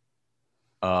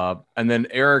 And then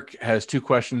Eric has 2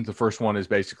 questions. The first one is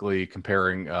basically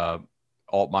comparing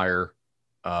Altmaier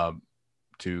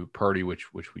to Purdy,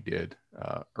 which we did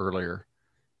earlier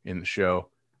in the show.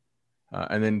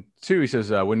 And then 2, he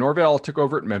says, when Norvell took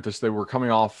over at Memphis, they were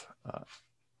coming off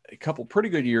a couple pretty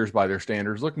good years by their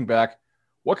standards. Looking back,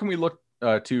 what can we look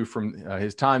to from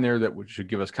his time there that should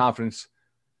give us confidence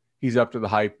he's up to the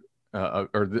hype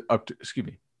excuse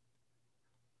me.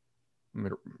 I'm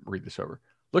going to read this over.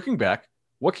 Looking back,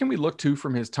 what can we look to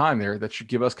from his time there that should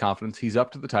give us confidence he's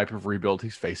up to the type of rebuild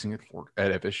he's facing at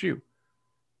FSU?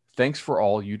 Thanks for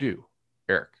all you do,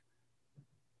 Eric.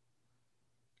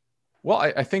 Well,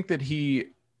 I think that he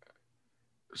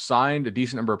signed a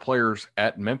decent number of players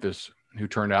at Memphis who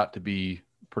turned out to be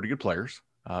pretty good players.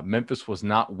 Memphis was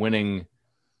not winning,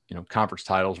 conference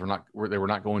titles. They were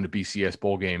not going to BCS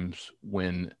bowl games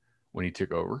when he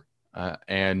took over.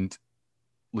 And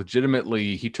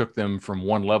legitimately, he took them from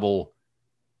one level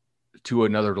to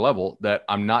another level that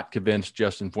I'm not convinced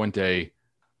Justin Fuente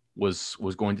was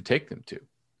going to take them to.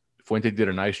 Fuente did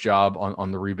a nice job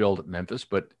on the rebuild at Memphis,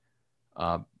 but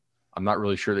I'm not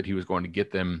really sure that he was going to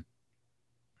get them,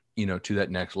 to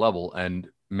that next level. And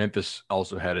Memphis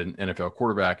also had an NFL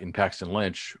quarterback in Paxton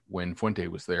Lynch when Fuente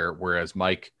was there, whereas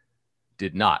Mike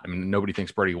did not. I mean, nobody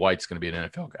thinks Brady White's going to be an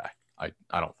NFL guy.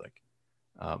 I don't think.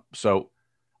 So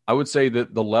I would say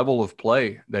that the level of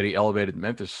play that he elevated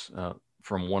Memphis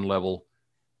from one level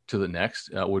to the next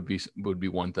would be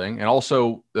one thing. And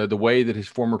also the way that his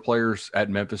former players at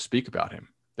Memphis speak about him.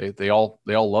 They all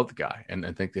love the guy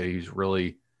and think that he's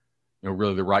really,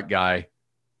 really the right guy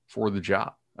for the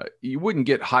job. You wouldn't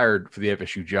get hired for the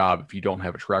FSU job if you don't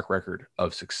have a track record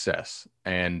of success.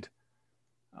 And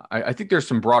I think there's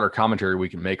some broader commentary we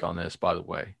can make on this, by the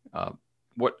way.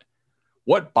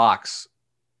 What box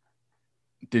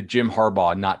did Jim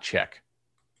Harbaugh not check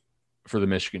for the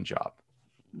Michigan job?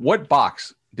 What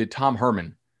box did Tom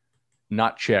Herman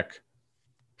not check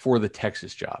for the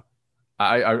Texas job?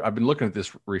 I've been looking at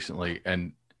this recently,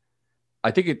 and I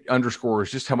think it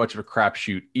underscores just how much of a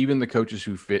crapshoot even the coaches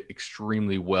who fit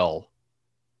extremely well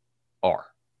are.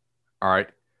 All right.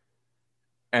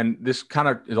 And this kind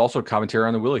of is also a commentary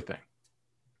on the Willie thing.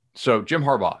 So Jim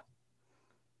Harbaugh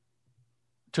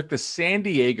took the San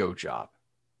Diego job,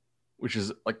 which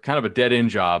is like kind of a dead end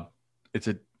job. It's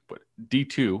a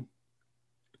D2,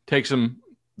 takes them,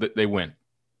 they win.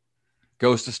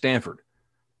 Goes to Stanford,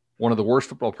 one of the worst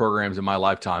football programs in my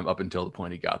lifetime up until the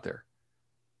point he got there.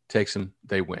 Takes them,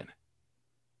 they win.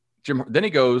 Then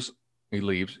he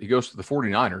leaves, he goes to the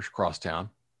 49ers across town.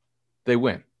 They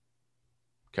win.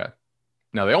 Okay.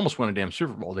 Now they almost won a damn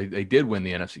Super Bowl. They did win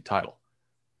the NFC title.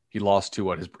 He lost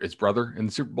to his brother in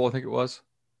the Super Bowl, I think it was.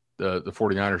 The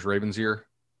 49ers Ravens year.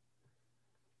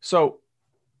 So,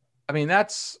 I mean,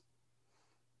 that's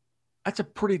a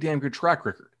pretty damn good track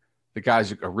record. The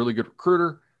guy's a really good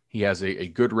recruiter. He has a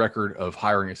good record of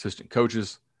hiring assistant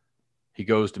coaches. He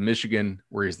goes to Michigan,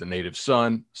 where he's the native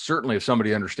son. Certainly, if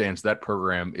somebody understands that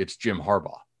program, it's Jim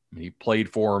Harbaugh. I mean, he played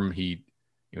for him. He's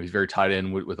very tied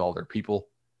in with all their people.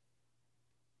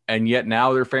 And yet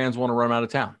now their fans want to run him out of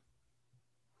town,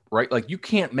 right? Like, you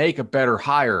can't make a better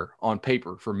hire on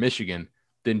paper for Michigan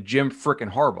than Jim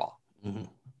frickin' Harbaugh. Mm-hmm.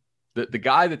 The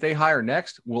guy that they hire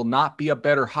next will not be a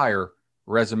better hire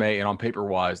resume and on paper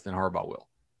wise than Harbaugh will.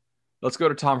 Let's go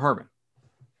to Tom Herman,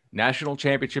 national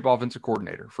championship offensive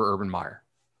coordinator for Urban Meyer.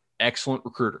 Excellent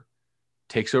recruiter.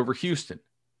 Takes over Houston.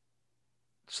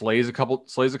 Slays a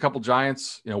couple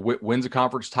Giants, wins a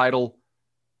conference title,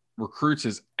 recruits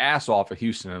his ass off at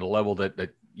Houston at a level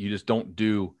that you just don't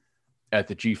do at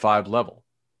the G5 level.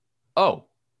 Oh,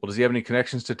 well, does he have any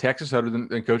connections to Texas other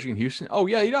than coaching in Houston? Oh,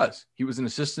 yeah, he does. He was an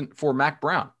assistant for Mac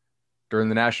Brown during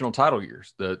the national title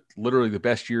years, literally the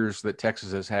best years that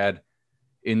Texas has had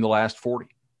in the last 40.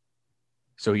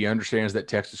 So he understands that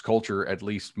Texas culture at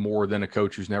least more than a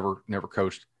coach who's never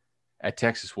coached at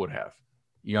Texas would have.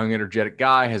 Young, energetic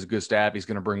guy, has a good staff he's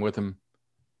going to bring with him.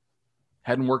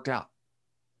 Hadn't worked out.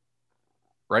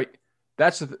 Right?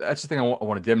 That's the thing I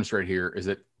want to demonstrate here is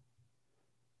that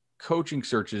coaching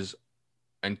searches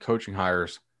and coaching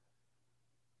hires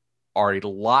are a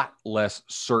lot less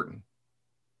certain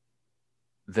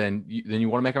than you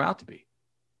want to make them out to be.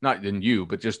 Not than you,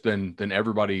 but just than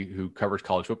everybody who covers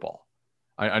college football.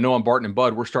 I know on Barton and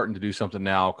Bud, we're starting to do something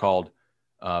now called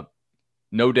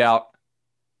No Doubt,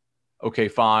 Okay,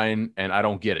 Fine, and I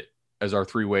Don't Get It as our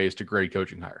 3 ways to grade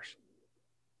coaching hires.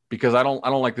 Because I don't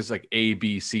like this like A,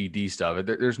 B, C, D stuff.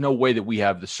 There's no way that we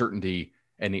have the certainty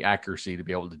and the accuracy to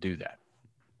be able to do that.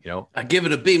 I give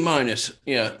it a B-.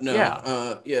 Yeah,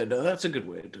 no, yeah. No, that's a good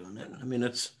way of doing it. I mean,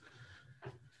 it's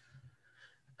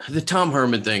the Tom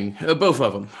Herman thing. Both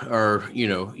of them are,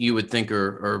 you would think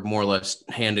are more or less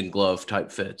hand in glove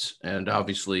type fits. And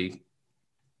obviously,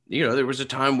 there was a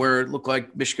time where it looked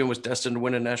like Michigan was destined to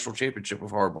win a national championship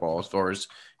with Harbaugh as far as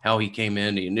how he came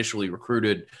in. He initially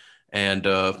recruited, and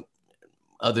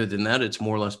other than that, it's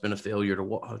more or less been a failure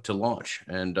to launch.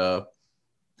 And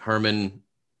Herman,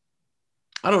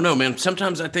 I don't know, man.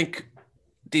 Sometimes I think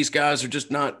these guys are just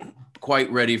not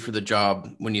quite ready for the job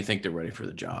when you think they're ready for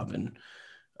the job. And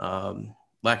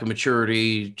lack of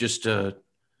maturity, just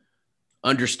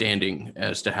understanding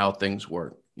as to how things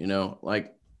work.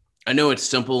 Like, I know it's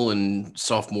simple and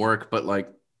sophomoric, but like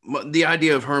the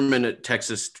idea of Herman at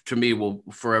Texas to me will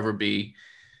forever be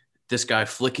this guy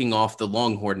flicking off the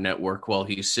Longhorn network while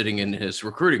he's sitting in his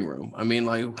recruiting room. I mean,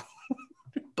 like,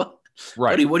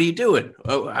 Right. What are you doing?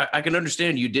 Oh, I can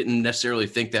understand you didn't necessarily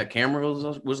think that camera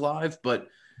was live, but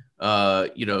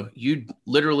you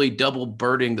literally double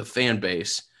birding the fan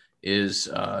base is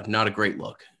not a great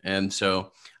look. And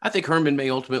so I think Herman may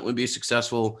ultimately be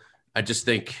successful. I just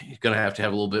think he's going to have a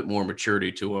little bit more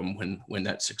maturity to him when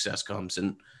that success comes.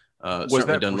 And Was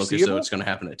certainly that doesn't look as though it's foreseeable? going to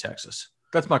happen at Texas.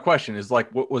 That's my question is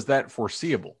like, what was that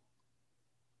foreseeable?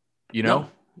 You No, know,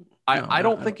 no, I don't I think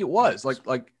don't it think was so.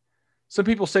 like some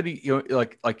people said he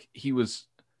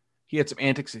had some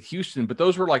antics at Houston, but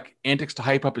those were like antics to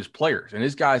hype up his players, and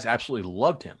his guys absolutely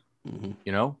loved him. Mhm.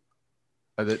 You know,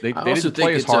 I they also didn't play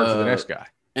think as it's hard for the next guy.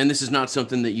 and this is not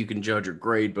something that you can judge or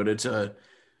grade, but it's a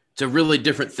really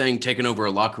different thing taking over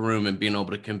a locker room and being able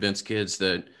to convince kids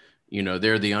that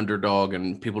they're the underdog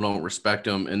and people don't respect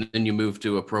them, and then you move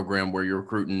to a program where you're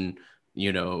recruiting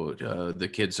the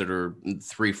kids that are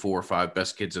 3, 4, 5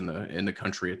 best kids in the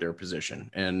country at their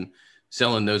position, and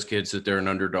selling those kids that they're an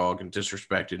underdog and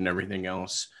disrespected and everything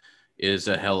else is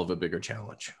a hell of a bigger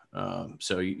challenge.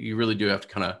 So you really do have to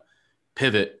kind of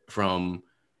pivot from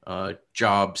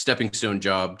stepping stone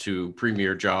job to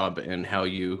premier job, and how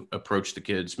you approach the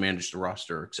kids, manage the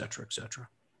roster, et cetera, et cetera.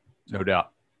 No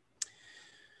doubt.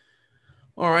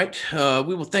 All right.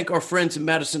 We will thank our friends at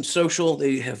Madison Social.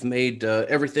 They have made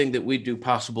everything that we do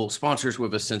possible. Sponsors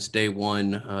with us since day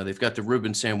one. They've got the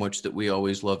Reuben sandwich that we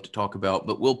always love to talk about,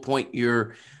 but we'll point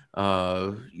your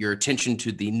attention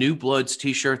to the New Bloods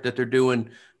t-shirt that they're doing.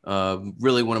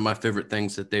 Really one of my favorite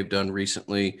things that they've done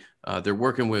recently. They're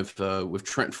working with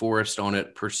Trent Forrest on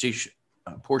it.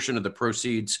 Portion of the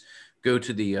proceeds go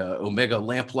to the Omega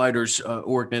Lamplighters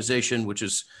organization, which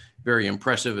is very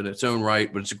impressive in its own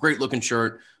right, but it's a great looking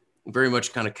shirt. Very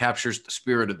much kind of captures the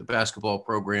spirit of the basketball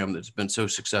program that's been so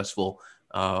successful.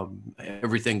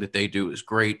 Everything that they do is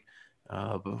great,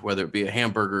 whether it be a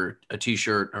hamburger, a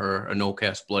t-shirt, or a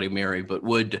Nolecast Bloody Mary, but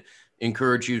would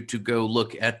encourage you to go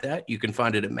look at that. You can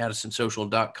find it at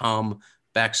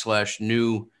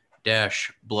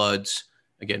madisonsocial.com/new-bloods.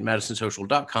 Again,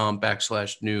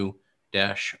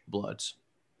 madisonsocial.com/new-bloods.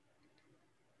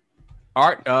 All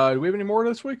right. Do we have any more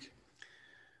this week?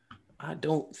 I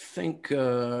don't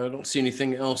see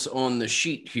anything else on the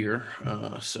sheet here.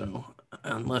 So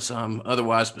unless I'm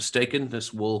otherwise mistaken,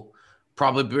 this will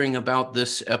probably bring about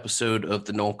this episode of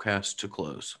the Nolecast to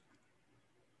close.